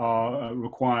are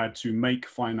required to make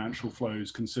financial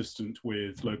flows consistent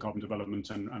with low carbon development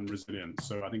and resilience.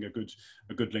 So I think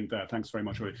a good link there. Thanks very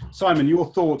much, Uli. Simon,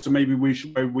 your thoughts, and maybe we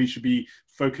should be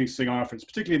focusing our efforts,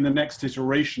 particularly in the next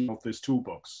iteration of this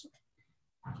toolbox.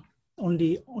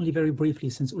 only very briefly,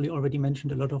 since Uli already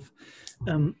mentioned a lot of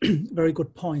very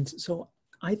good points. So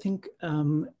I think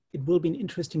it will be an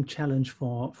interesting challenge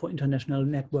for international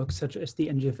networks such as the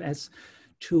NGFS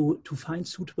to find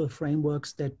suitable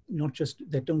frameworks that don't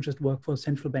just work for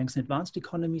central banks and advanced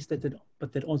economies,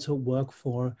 but that also work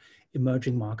for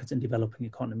emerging markets and developing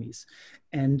economies.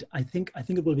 And I think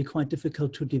it will be quite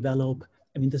difficult to develop.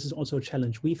 I mean, this is also a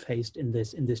challenge we faced in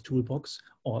this toolbox,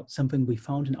 or something we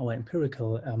found in our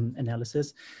empirical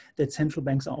analysis, that central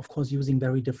banks are of course using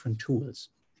very different tools.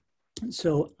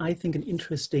 So I think an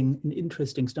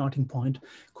interesting starting point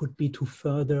could be to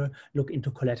further look into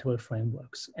collateral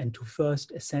frameworks and to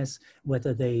first assess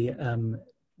whether they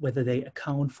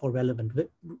account for relevant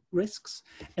risks,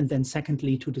 and then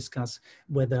secondly to discuss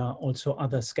whether also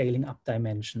other scaling up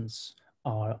dimensions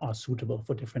are suitable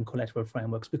for different collateral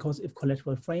frameworks. Because if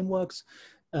collateral frameworks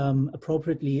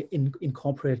appropriately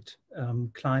incorporate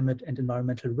climate and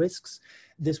environmental risks,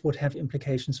 this would have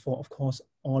implications for, of course,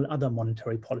 all other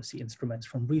monetary policy instruments,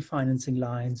 from refinancing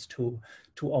lines to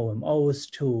OMOs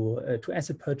to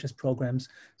asset purchase programs.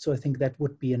 So I think that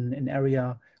would be an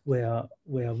area where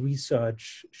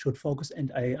research should focus.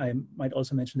 And I might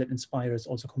also mention that Inspire is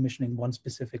also commissioning one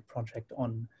specific project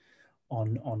on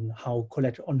how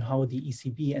the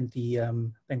ECB and the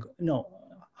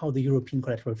how the European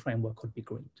collateral framework could be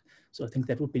greened. So I think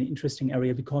that would be an interesting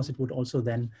area, because it would also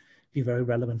then be very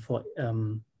relevant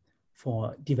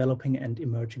for developing and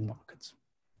emerging markets.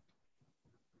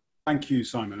 Thank you,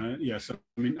 Simon. Yes,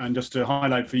 I mean, and just to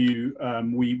highlight for you,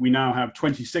 we now have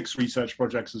 26 research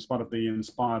projects as part of the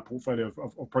Inspire portfolio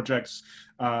of projects,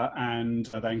 and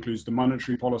that includes the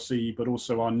monetary policy, but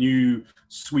also our new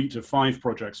suite of 5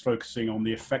 projects focusing on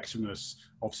the effectiveness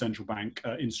of central bank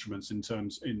instruments in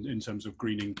terms of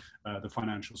greening the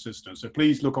financial system. So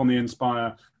please look on the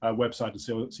Inspire website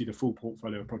and see the full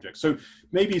portfolio of projects. So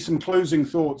maybe some closing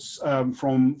thoughts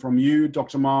from you,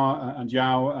 Dr. Ma and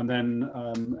Yao, and then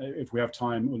if we have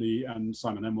time, Uli and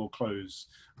Simon, then we'll close.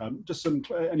 Just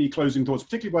any closing thoughts,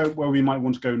 particularly where we might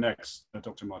want to go next,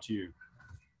 Dr. Ma, to you.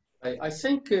 I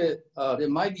think there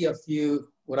might be a few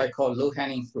what I call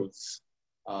low-hanging fruits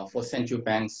for central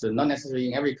banks, not necessarily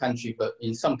in every country, but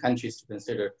in some countries to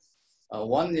consider.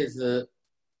 One is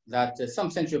that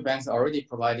some central banks are already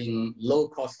providing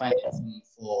low-cost financing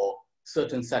for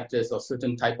certain sectors or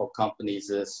certain type of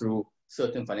companies through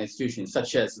certain financial institutions,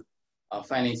 such as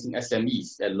financing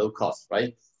SMEs at low cost,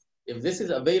 right? If this is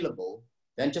available,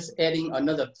 then just adding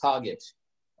another target,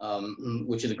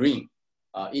 which is green,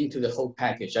 into the whole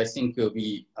package, I think will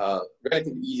be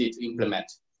relatively easy to implement.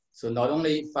 So not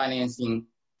only financing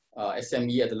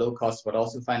SME at the low cost, but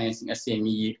also financing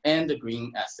SME and the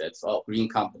green assets or green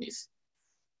companies.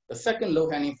 The second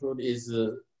low-hanging fruit is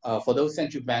for those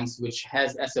central banks which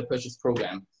has asset purchase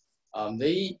program,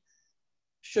 they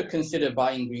should consider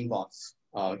buying green bonds,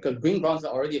 because green bonds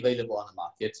are already available on the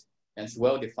market and it's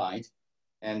well-defined.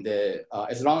 And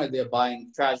as long as they're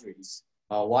buying treasuries,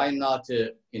 why not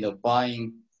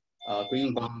buying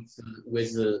green bonds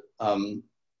with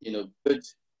good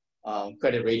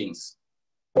credit ratings?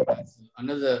 That's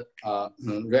another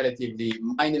relatively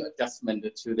minor adjustment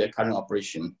to their current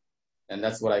operation. And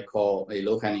that's what I call a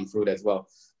low-hanging fruit as well.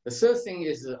 The third thing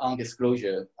is on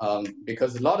disclosure,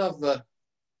 because a lot of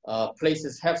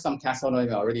places have some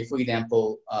taxonomy already. For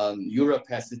example, Europe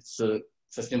has its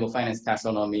sustainable finance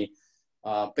taxonomy.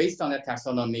 Based on that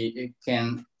taxonomy, it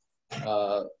can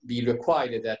be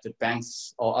required that the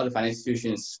banks or other financial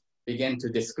institutions begin to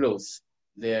disclose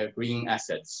their green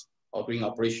assets or green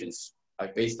operations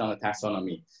based on the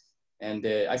taxonomy. And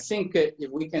I think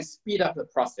if we can speed up the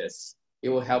process, it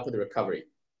will help the recovery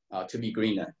to be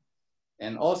greener.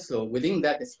 And also within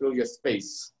that disclosure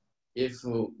space, if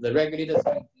the regulators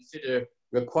can consider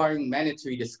requiring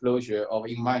mandatory disclosure of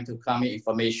environmental climate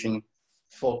information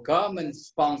for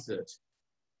government-sponsored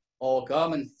or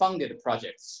government-funded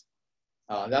projects,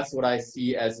 that's what I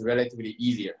see as relatively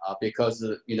easier, because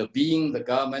being the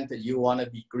government, you want to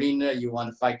be greener, you want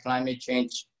to fight climate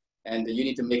change, and you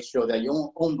need to make sure that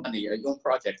your own money, your own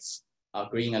projects are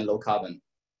green and low carbon.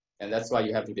 And that's why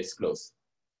you have to disclose.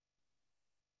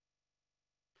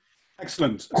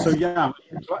 Excellent. So yeah,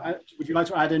 would you like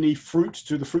to add any fruit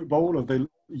to the fruit bowl of the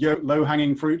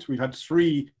low-hanging fruit? We've had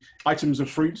 3 items of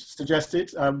fruit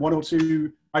suggested. 1 or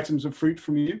 2 items of fruit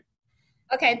from you?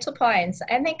 Okay, 2 points.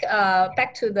 I think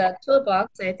back to the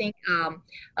toolbox, I think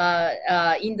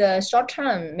in the short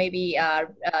term, maybe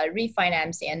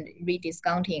refinancing and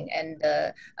rediscounting and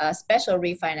special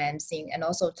refinancing and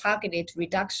also targeted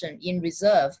reduction in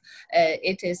reserve,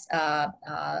 it is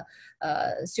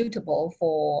suitable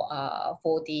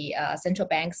for the central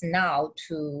banks now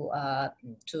to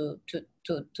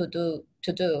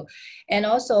do. And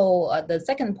also the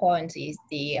second point is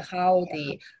how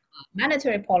the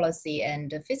monetary policy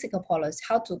and fiscal policy,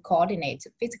 how to coordinate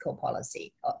fiscal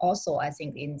policy. Also, I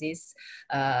think in this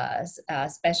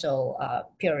special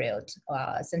period,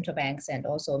 central banks and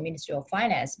also Ministry of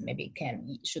Finance maybe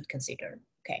should consider.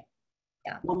 Okay.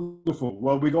 Yeah. Wonderful.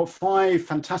 Well, we got 5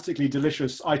 fantastically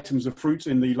delicious items of fruit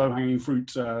in the low-hanging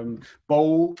fruit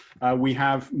bowl. We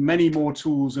have many more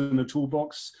tools in the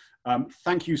toolbox.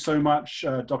 Thank you so much,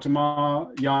 Dr. Ma,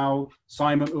 Yao,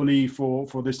 Simon, Uli,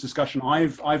 for this discussion.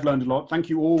 I've learned a lot. Thank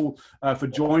you all for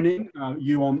joining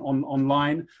you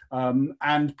online.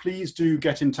 And please do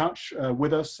get in touch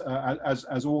with us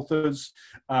as authors,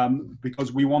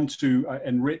 because we want to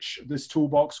enrich this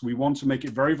toolbox. We want to make it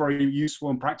very, very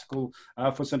useful and practical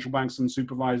for central banks and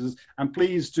supervisors. And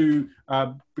please do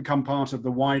become part of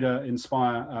the wider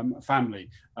Inspire family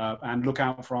and look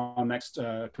out for our next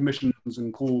commissions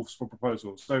and calls for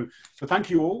proposals. So thank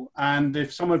you all. And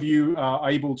if some of you are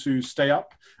able to stay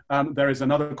up, there is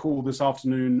another call this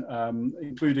afternoon,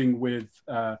 including with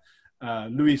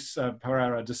Luis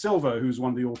Pereira da Silva, who's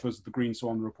one of the authors of the Green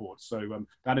Swan report. So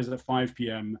that is at 5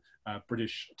 p.m.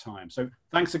 British time. So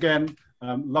thanks again.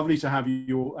 Lovely to have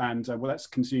you all. And well, let's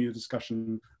continue the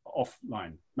discussion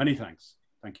offline. Many thanks.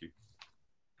 Thank you.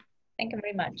 Thank you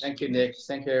very much. Thank you, Nick.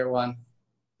 Thank you, everyone.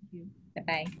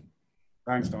 Bye-bye.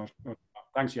 Thanks, Todd.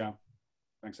 Thanks, Yao.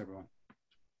 Thanks, everyone.